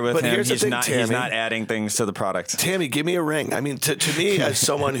 I'm here with him. He's not adding things to the product. Tammy, give me a ring. I mean, to me, as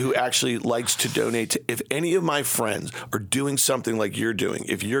someone who actually likes to donate, if any of my friends are doing something like you're doing,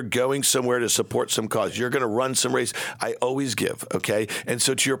 if you're going somewhere to support some cause, you're going to run some race, I always give, okay? And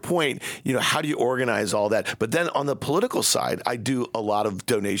so to your point, how do you organize all that? But then on the political side, I do a lot of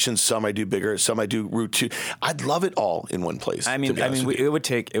donations. Some I do bigger, some I do route to. I'd love it all in one place. It would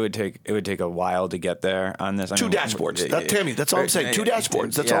take a while to get there on this. Two dashboards. Tammy, that's all I'm saying. Two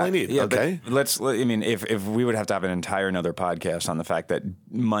dashboards. That's all I need. Yeah, okay. If we would have to have an entire another podcast on the fact that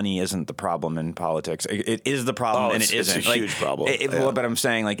money isn't the problem in politics. It is the problem, and it isn't. It's a huge problem. But I'm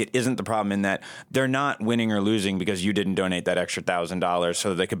saying it isn't the problem in that they're not winning or losing because you didn't donate that extra $1,000 so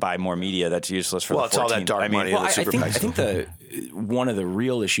that they could buy more media that's useless for the 14th. It's all that dark money. Well, I think one of the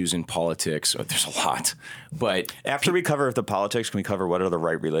real issues in politics, there's a lot, but after we cover the politics, can we cover what are the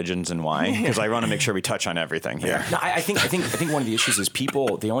right religions and why? Because I want to make sure we touch on everything here. No, I think one of the issues is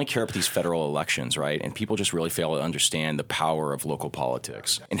people, they only care about these federal elections, right? And people just really fail to understand the power of local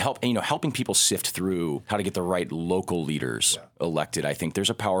politics and helping people sift through how to get the right local leaders elected. I think there's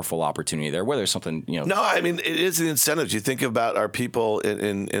a powerful opportunity there. Whether it's something, No, I mean, it is the incentives. You think about our people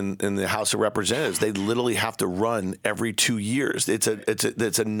in the House of Representatives. They literally have to run every 2 years. It's a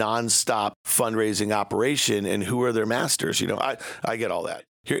nonstop fundraising operation, and who are their masters? I get all that.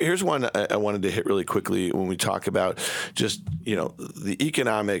 Here's one I wanted to hit really quickly when we talk about just the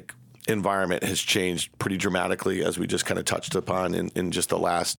economic environment has changed pretty dramatically, as we just kind of touched upon in just the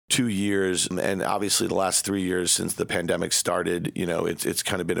last 2 years, and obviously the last 3 years since the pandemic started. It's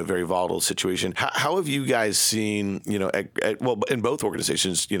kind of been a very volatile situation. How have you guys seen, in both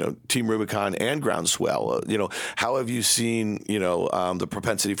organizations, Team Rubicon and Groundswell, how have you seen, the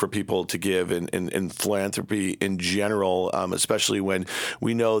propensity for people to give and philanthropy in general, especially when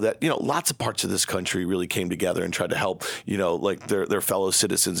we know that, lots of parts of this country really came together and tried to help, their fellow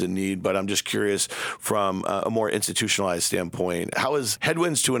citizens in need. But I'm just curious from a more institutionalized standpoint, how is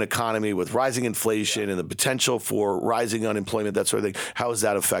headwinds to an economy with rising inflation and the potential for rising unemployment, that sort of thing, how has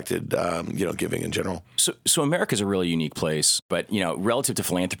that affected, giving in general? So America's a really unique place, but, relative to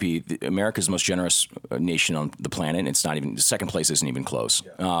philanthropy, America's the most generous nation on the planet. It's not even, the second place isn't even close.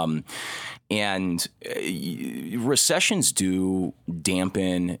 And recessions do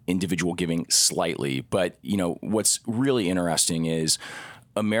dampen individual giving slightly. But, what's really interesting is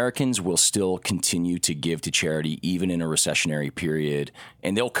Americans will still continue to give to charity even in a recessionary period,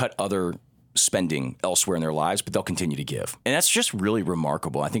 and they'll cut other spending elsewhere in their lives, but they'll continue to give. And that's just really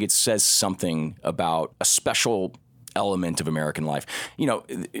remarkable. I think it says something about a special element of American life.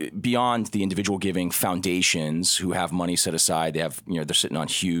 Beyond the individual giving, foundations who have money set aside, they're sitting on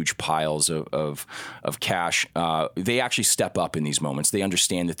huge piles of cash. They actually step up in these moments. They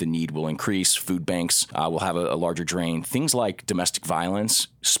understand that the need will increase. Food banks will have a larger drain. Things like domestic violence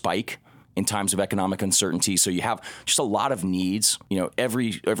spike in times of economic uncertainty. So you have just a lot of needs.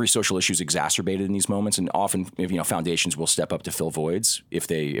 Every social issue is exacerbated in these moments, and often, foundations will step up to fill voids if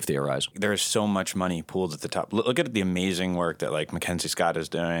they arise. There is so much money pooled at the top. Look at the amazing work that Mackenzie Scott is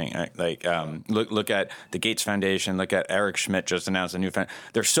doing. Look at the Gates Foundation. Look at Eric Schmidt just announced a new fund.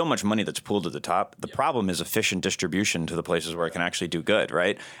 There's so much money that's pooled at the top. The problem is efficient distribution to the places where it can actually do good,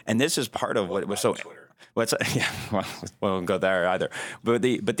 right? And this is part of what was so. We won't go there either. But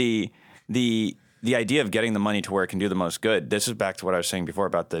the idea of getting the money to where it can do the most good, this is back to what I was saying before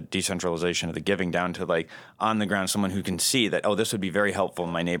about the decentralization of the giving down to on the ground, someone who can see that, this would be very helpful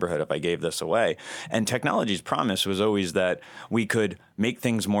in my neighborhood if I gave this away. And technology's promise was always that we could make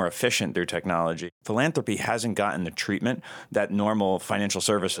things more efficient through technology. Philanthropy hasn't gotten the treatment that normal financial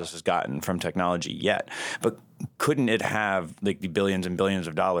services has gotten from technology yet. But couldn't it have the billions and billions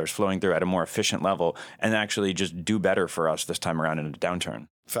of dollars flowing through at a more efficient level and actually just do better for us this time around in a downturn?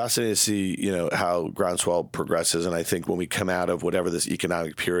 Fascinating to see, how Groundswell progresses. And I think when we come out of whatever this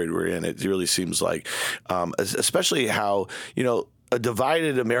economic period we're in, it really seems like, especially how, a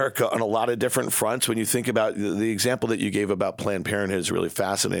divided America on a lot of different fronts. When you think about the example that you gave about Planned Parenthood is a really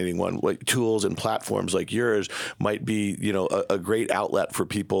fascinating one. Like tools and platforms like yours might be, a great outlet for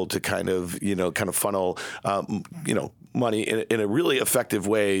people to kind of funnel, money in a really effective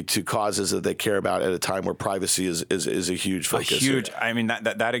way to causes that they care about at a time where privacy is a huge focus. I mean,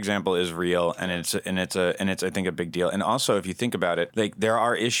 that example is real, and it's I think a big deal. And also, if you think about it, there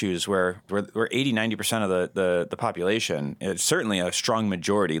are issues where 80-90% of the population, it's certainly a strong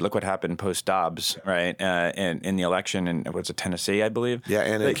majority. Look what happened post Dobbs, right? In the election in Tennessee, I believe. Yeah,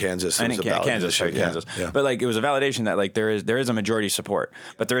 and in Kansas. And Kansas. Yeah. But it was a validation that there is a majority support,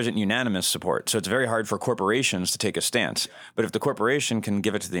 but there isn't unanimous support. So it's very hard for corporations to take a stand. But if the corporation can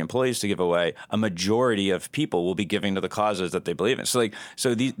give it to the employees to give away, a majority of people will be giving to the causes that they believe in. So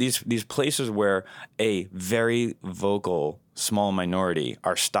these places where a very vocal small minority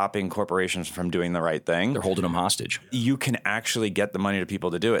are stopping corporations from doing the right thing. They're holding them hostage. You can actually get the money to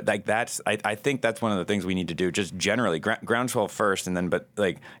people to do it. I think that's one of the things we need to do. Just generally, Groundswell first, and then, but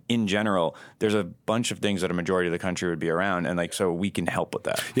in general, there's a bunch of things that a majority of the country would be around, and so we can help with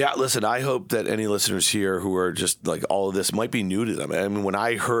that. Yeah, listen, I hope that any listeners here who are just all of this might be new to them. I mean, when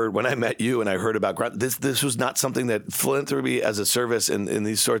I met you and I heard about this was not something that philanthropy as a service and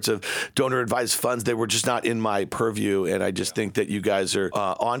these sorts of donor advised funds, they were just not in my purview, and I just think that you guys are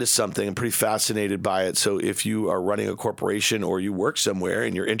onto something. I'm pretty fascinated by it. So if you are running a corporation or you work somewhere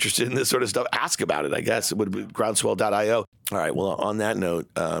and you're interested in this sort of stuff, ask about it, I guess. It would be groundswell.io. All right. Well, on that note,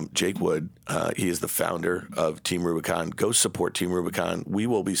 Jake Wood, he is the founder of Team Rubicon. Go support Team Rubicon. We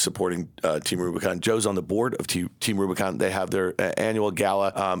will be supporting Team Rubicon. Joe's on the board of Team Rubicon. They have their annual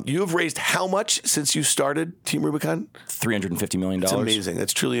gala. You have raised how much since you started Team Rubicon? $350 million. It's amazing.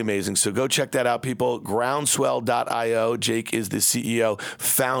 That's truly amazing. So go check that out, people. Groundswell.io. Jake is the CEO,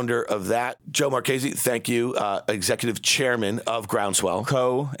 founder of that. Joe Marchese, thank you, executive chairman of Groundswell.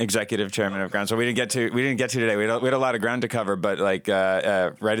 Co-executive chairman of Groundswell. We didn't get to today. We had a lot of ground to cover, but right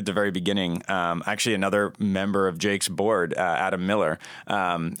at the very beginning, actually another member of Jake's board, Adam Miller,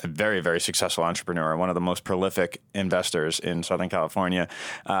 a very, very successful entrepreneur, one of the most prolific investors in Southern California,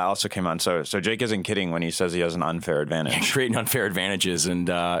 also came on. So Jake isn't kidding when he says he has an unfair advantage. Creating unfair advantages and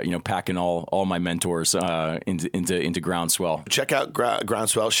packing all my mentors into Groundswell. Check out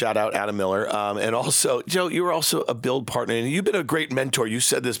Groundswell. Shout out Adam Miller. And also, Joe, you were also a build partner, and you've been a great mentor. You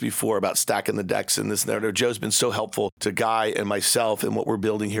said this before about stacking the decks and this and that. Joe's been so helpful to Guy and myself and what we're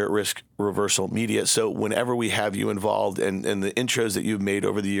building here at Risk Reversal Media. So whenever we have you involved, and the intros that you've made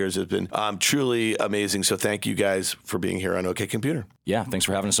over the years have been truly amazing. So thank you guys for being here on OK Computer. Yeah, thanks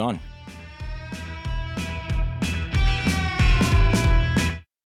for having us on.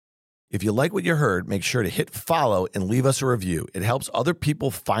 If you like what you heard, make sure to hit follow and leave us a review. It helps other people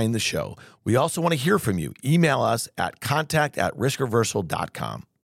find the show. We also want to hear from you. Email us at contact@riskreversal.com.